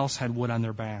that who else had wood on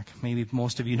their back. Maybe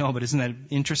most of you know, but isn't that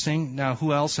interesting? Now,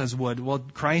 who else has wood? Well,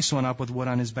 Christ went up with wood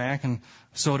on his back, and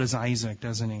so does Isaac,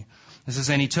 doesn't he? It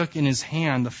says, and he took in his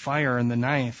hand the fire and the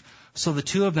knife. So the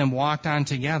two of them walked on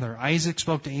together. Isaac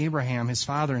spoke to Abraham, his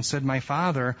father, and said, my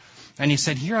father. And he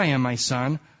said, here I am, my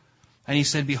son. And he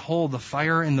said, behold, the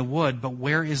fire and the wood, but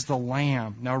where is the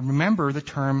lamb? Now remember the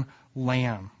term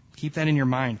lamb. Keep that in your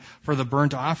mind. For the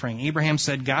burnt offering. Abraham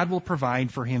said, God will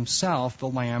provide for himself the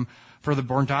lamb for the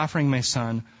burnt offering, my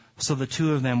son. So the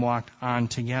two of them walked on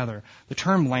together. The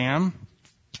term lamb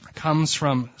comes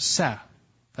from seh.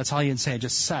 That's all you'd say,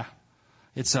 just seh.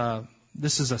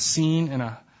 This is a scene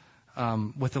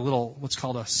and with a little, what's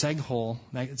called a seg hole.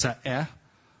 It's a eh.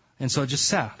 And so just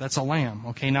seh. That's a lamb.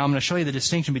 Okay, now I'm going to show you the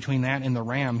distinction between that and the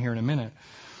ram here in a minute.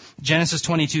 Genesis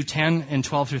 22:10 and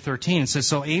 12-13. It says,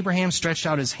 so Abraham stretched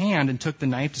out his hand and took the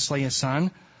knife to slay his son.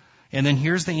 And then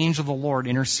here's the angel of the Lord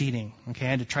interceding. Okay, I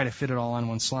had to try to fit it all on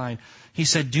one slide. He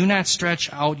said, do not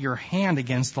stretch out your hand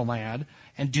against the lad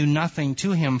and do nothing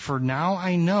to him, for now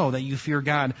I know that you fear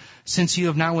God, since you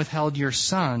have not withheld your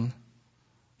son,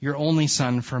 your only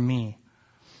son, from me.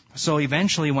 So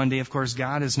eventually one day, of course,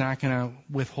 God is not going to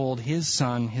withhold his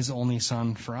son, his only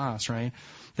son, for us, right?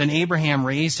 Then Abraham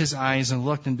raised his eyes and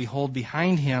looked, and behold,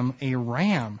 behind him a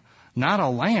ram, not a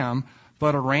lamb,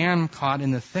 but a ram caught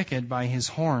in the thicket by his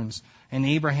horns. And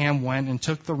Abraham went and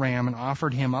took the ram and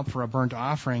offered him up for a burnt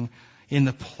offering in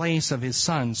the place of his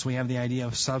son. So we have the idea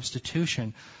of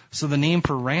substitution. So the name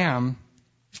for ram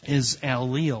is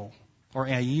Alil, or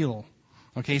Ayil.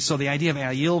 Okay, so the idea of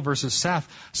Ayil versus Seth.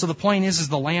 So the point is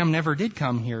the lamb never did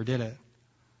come here, did it?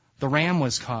 The ram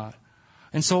was caught.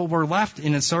 And so we're left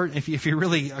in a sort, if you're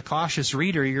really a cautious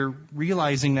reader, you're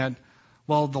realizing that,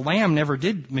 well, the lamb never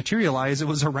did materialize, it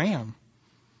was a ram.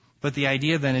 But the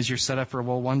idea then is you're set up for,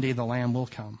 well, one day the lamb will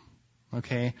come.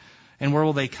 Okay? And where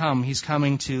will they come? He's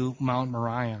coming to Mount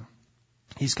Moriah.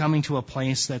 He's coming to a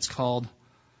place that's called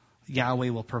Yahweh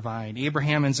will provide.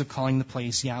 Abraham ends up calling the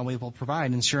place Yahweh will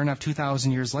provide. And sure enough,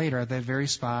 2,000 years later, at that very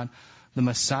spot, the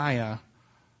Messiah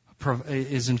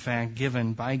is in fact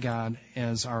given by God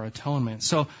as our atonement.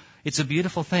 So it's a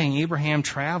beautiful thing. Abraham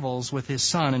travels with his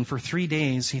son, and for 3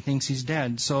 days he thinks he's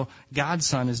dead. So God's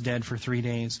son is dead for 3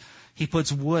 days. He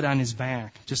puts wood on his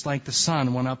back, just like the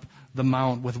son went up the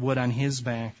mount with wood on his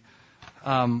back.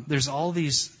 There's all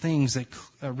these things that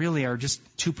really are just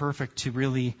too perfect to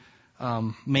really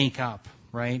make up,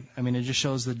 right? I mean, it just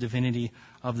shows the divinity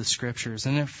of the Scriptures.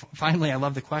 And then finally, I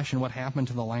love the question, what happened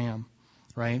to the lamb,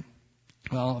 right?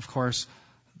 Well, of course,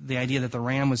 the idea that the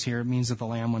ram was here means that the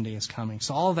lamb one day is coming.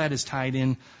 So all of that is tied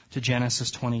in to Genesis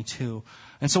 22.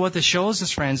 And so what this shows us,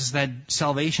 friends, is that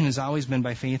salvation has always been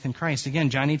by faith in Christ.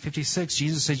 Again, John 8:56,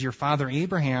 Jesus says, your father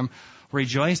Abraham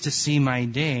rejoiced to see my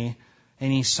day,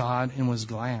 and he saw it and was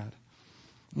glad.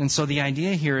 And so the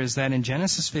idea here is that in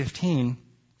Genesis 15,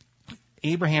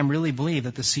 Abraham really believed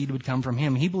that the seed would come from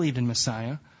him. He believed in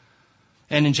Messiah.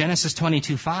 And in Genesis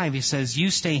 22:5, he says, you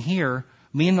stay here,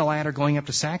 me and the lad are going up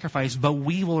to sacrifice, but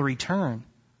we will return.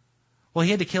 Well,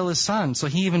 he had to kill his son, so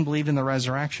he even believed in the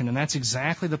resurrection. And that's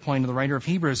exactly the point of the writer of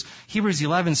Hebrews. Hebrews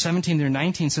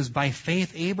 11:17-19 says, by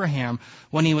faith Abraham,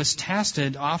 when he was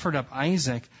tested, offered up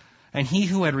Isaac, and he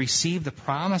who had received the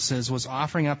promises was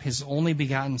offering up his only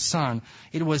begotten son.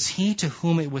 It was he to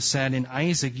whom it was said, in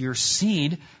Isaac your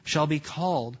seed shall be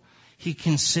called. He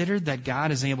considered that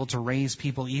God is able to raise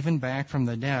people even back from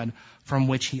the dead, from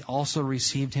which he also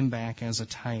received him back as a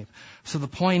type. So the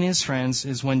point is, friends,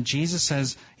 is when Jesus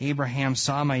says, Abraham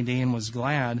saw my day and was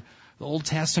glad, the Old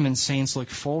Testament saints look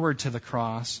forward to the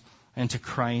cross and to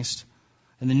Christ,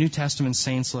 and the New Testament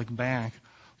saints look back.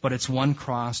 But it's one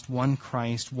cross, one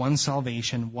Christ, one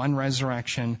salvation, one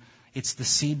resurrection. It's the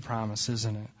seed promise,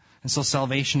 isn't it? And so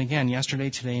salvation, again, yesterday,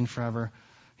 today, and forever,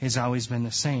 has always been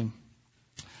the same.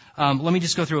 Let me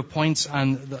just go through points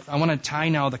on I want to tie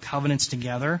now the covenants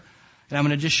together. And I'm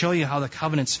going to just show you how the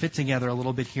covenants fit together a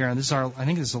little bit here. And I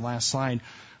think this is the last slide.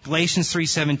 Galatians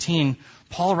 3:17,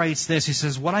 Paul writes this. He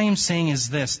says, what I am saying is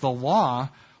this, the law,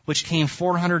 which came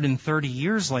 430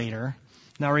 years later,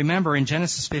 Now remember, in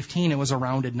Genesis 15, it was a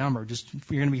rounded number. You're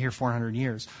going to be here 400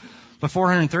 years. But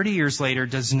 430 years later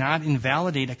does not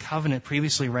invalidate a covenant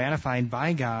previously ratified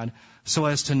by God so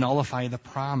as to nullify the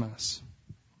promise.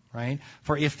 Right?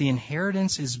 For if the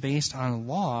inheritance is based on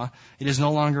law, it is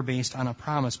no longer based on a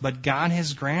promise. But God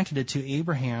has granted it to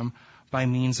Abraham by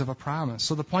means of a promise.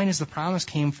 So the point is the promise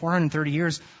came 430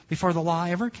 years before the law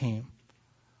ever came.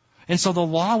 And so the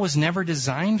law was never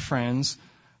designed, friends,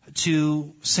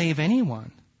 to save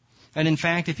anyone. And in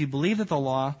fact, if you believe that the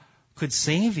law could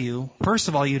save you, first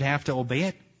of all, you'd have to obey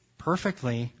it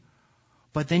perfectly.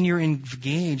 But then you're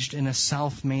engaged in a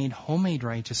self-made, homemade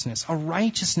righteousness, a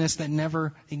righteousness that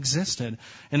never existed.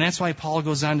 And that's why Paul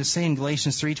goes on to say in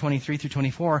Galatians 3:23 through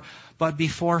 24, but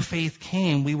before faith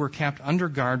came, we were kept under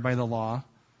guard by the law,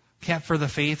 kept for the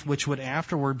faith which would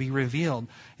afterward be revealed.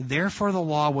 Therefore the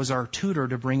law was our tutor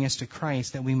to bring us to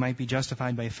Christ, that we might be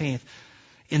justified by faith.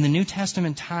 In the New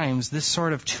Testament times, this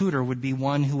sort of tutor would be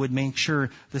one who would make sure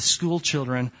the school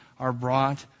children are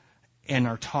brought and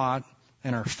are taught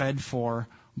and are fed for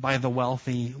by the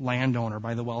wealthy landowner,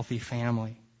 by the wealthy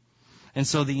family. And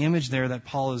so the image there that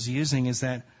Paul is using is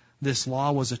that this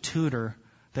law was a tutor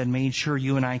that made sure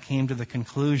you and I came to the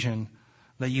conclusion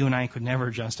that you and I could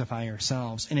never justify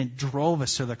ourselves. And it drove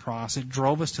us to the cross. It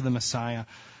drove us to the Messiah.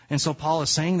 And so Paul is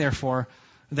saying, therefore,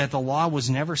 that the law was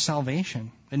never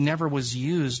salvation. It never was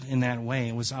used in that way.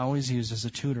 It was always used as a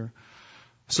tutor.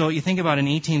 So you think about in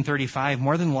 1835,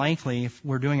 more than likely, if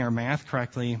we're doing our math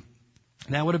correctly,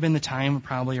 that would have been the time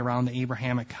probably around the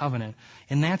Abrahamic covenant.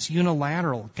 And that's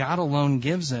unilateral. God alone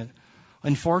gives it.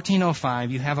 In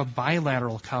 1405, you have a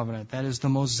bilateral covenant. That is the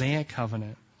Mosaic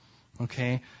covenant.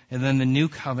 Okay? And then the new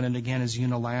covenant, again, is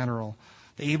unilateral.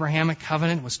 The Abrahamic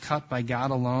covenant was cut by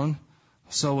God alone.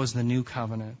 So was the new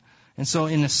covenant. And so,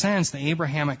 in a sense, the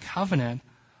Abrahamic covenant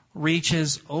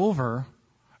reaches over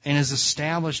and is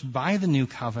established by the new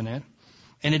covenant.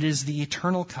 And it is the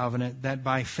eternal covenant that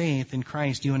by faith in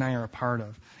Christ you and I are a part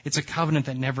of. It's a covenant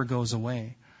that never goes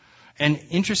away. And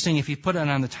interesting, if you put it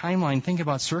on the timeline, think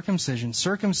about circumcision.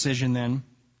 Circumcision then,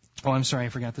 I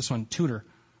forgot this one, tutor.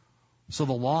 So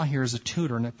the law here is a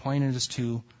tutor, and it pointed us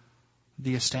to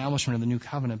the establishment of the new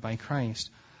covenant by Christ.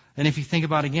 And if you think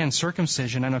about, again,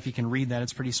 circumcision, I don't know if you can read that,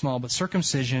 it's pretty small, but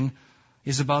circumcision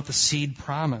is about the seed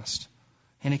promised.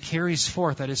 And it carries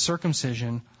forth, that is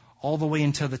circumcision, all the way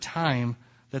into the time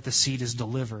that the seed is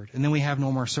delivered. And then we have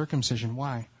no more circumcision.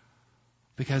 Why?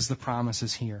 Because the promise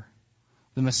is here.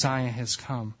 The Messiah has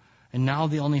come. And now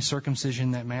the only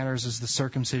circumcision that matters is the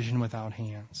circumcision without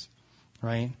hands.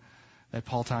 Right? That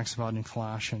Paul talks about in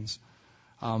Colossians.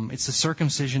 It's the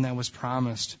circumcision that was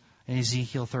promised in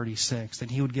Ezekiel 36,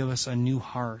 that he would give us a new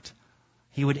heart.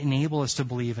 He would enable us to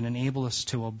believe and enable us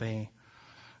to obey.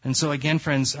 And so again,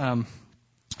 friends,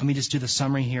 let me just do the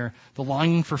summary here. The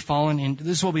longing for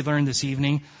this is what we learned this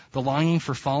evening. The longing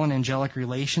for fallen angelic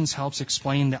relations helps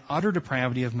explain the utter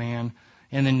depravity of man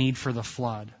and the need for the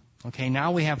flood. Okay,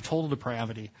 now we have total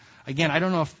depravity. Again, I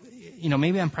don't know if,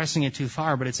 maybe I'm pressing it too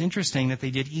far, but it's interesting that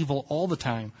they did evil all the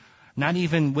time. Not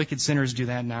even wicked sinners do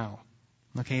that now.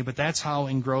 Okay, but that's how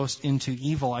engrossed into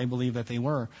evil I believe that they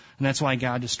were. And that's why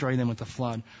God destroyed them with the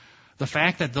flood. The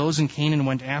fact that those in Canaan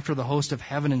went after the host of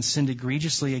heaven and sinned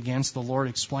egregiously against the Lord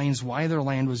explains why their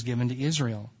land was given to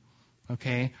Israel.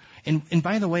 Okay? And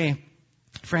by the way,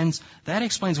 friends, that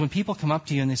explains when people come up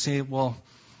to you and they say, well,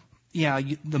 yeah,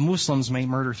 the Muslims may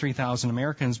murder 3,000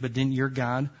 Americans, but didn't your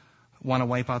God want to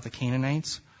wipe out the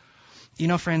Canaanites?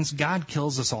 Friends, God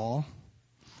kills us all.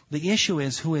 The issue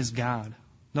is, who is God?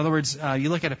 In other words, you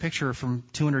look at a picture from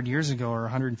 200 years ago or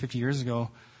 150 years ago,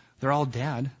 they're all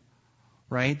dead.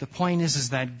 Right? The point is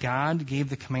that God gave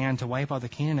the command to wipe out the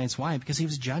Canaanites. Why? Because he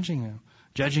was judging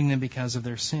them because of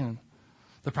their sin.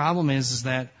 The problem is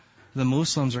that the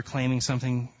Muslims are claiming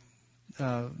something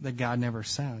that God never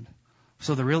said.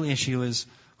 So the real issue is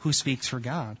who speaks for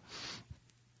God.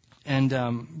 And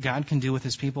God can do with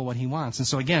his people what he wants. And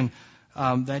so again,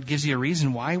 that gives you a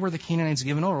reason. Why were the Canaanites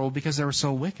given over? Well, because they were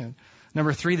so wicked.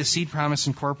 Number 3, the seed promise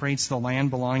incorporates the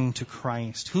land belonging to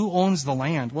Christ. Who owns the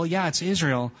land? Well, yeah, it's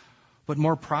Israel. But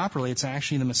more properly, it's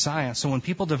actually the Messiah. So when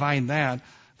people divide that,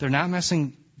 they're not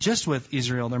messing just with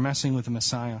Israel, they're messing with the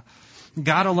Messiah.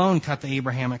 God alone cut the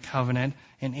Abrahamic covenant,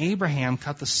 and Abraham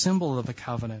cut the symbol of the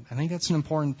covenant. I think that's an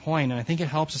important point, and I think it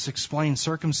helps us explain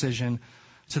circumcision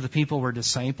to the people we're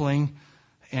discipling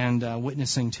and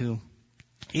witnessing to.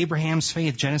 Abraham's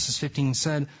faith, Genesis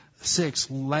 15:6,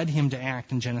 led him to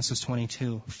act in Genesis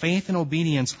 22. Faith and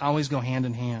obedience always go hand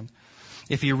in hand.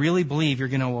 If you really believe, you're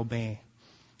going to obey.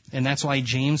 And that's why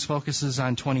James focuses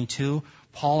on 22,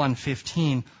 Paul on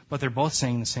 15, but they're both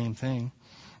saying the same thing.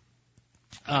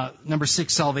 Number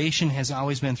 6, salvation has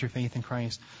always been through faith in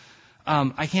Christ.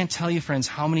 I can't tell you, friends,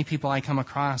 how many people I come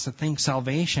across that think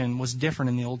salvation was different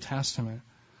in the Old Testament.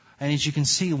 And as you can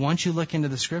see, once you look into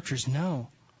the Scriptures, no.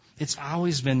 It's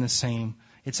always been the same.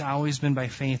 It's always been by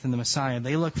faith in the Messiah.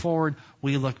 They look forward,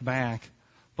 we look back.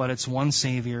 But it's one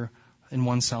Savior and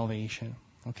one salvation.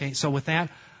 Okay, so with that,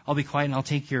 I'll be quiet and I'll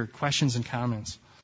take your questions and comments.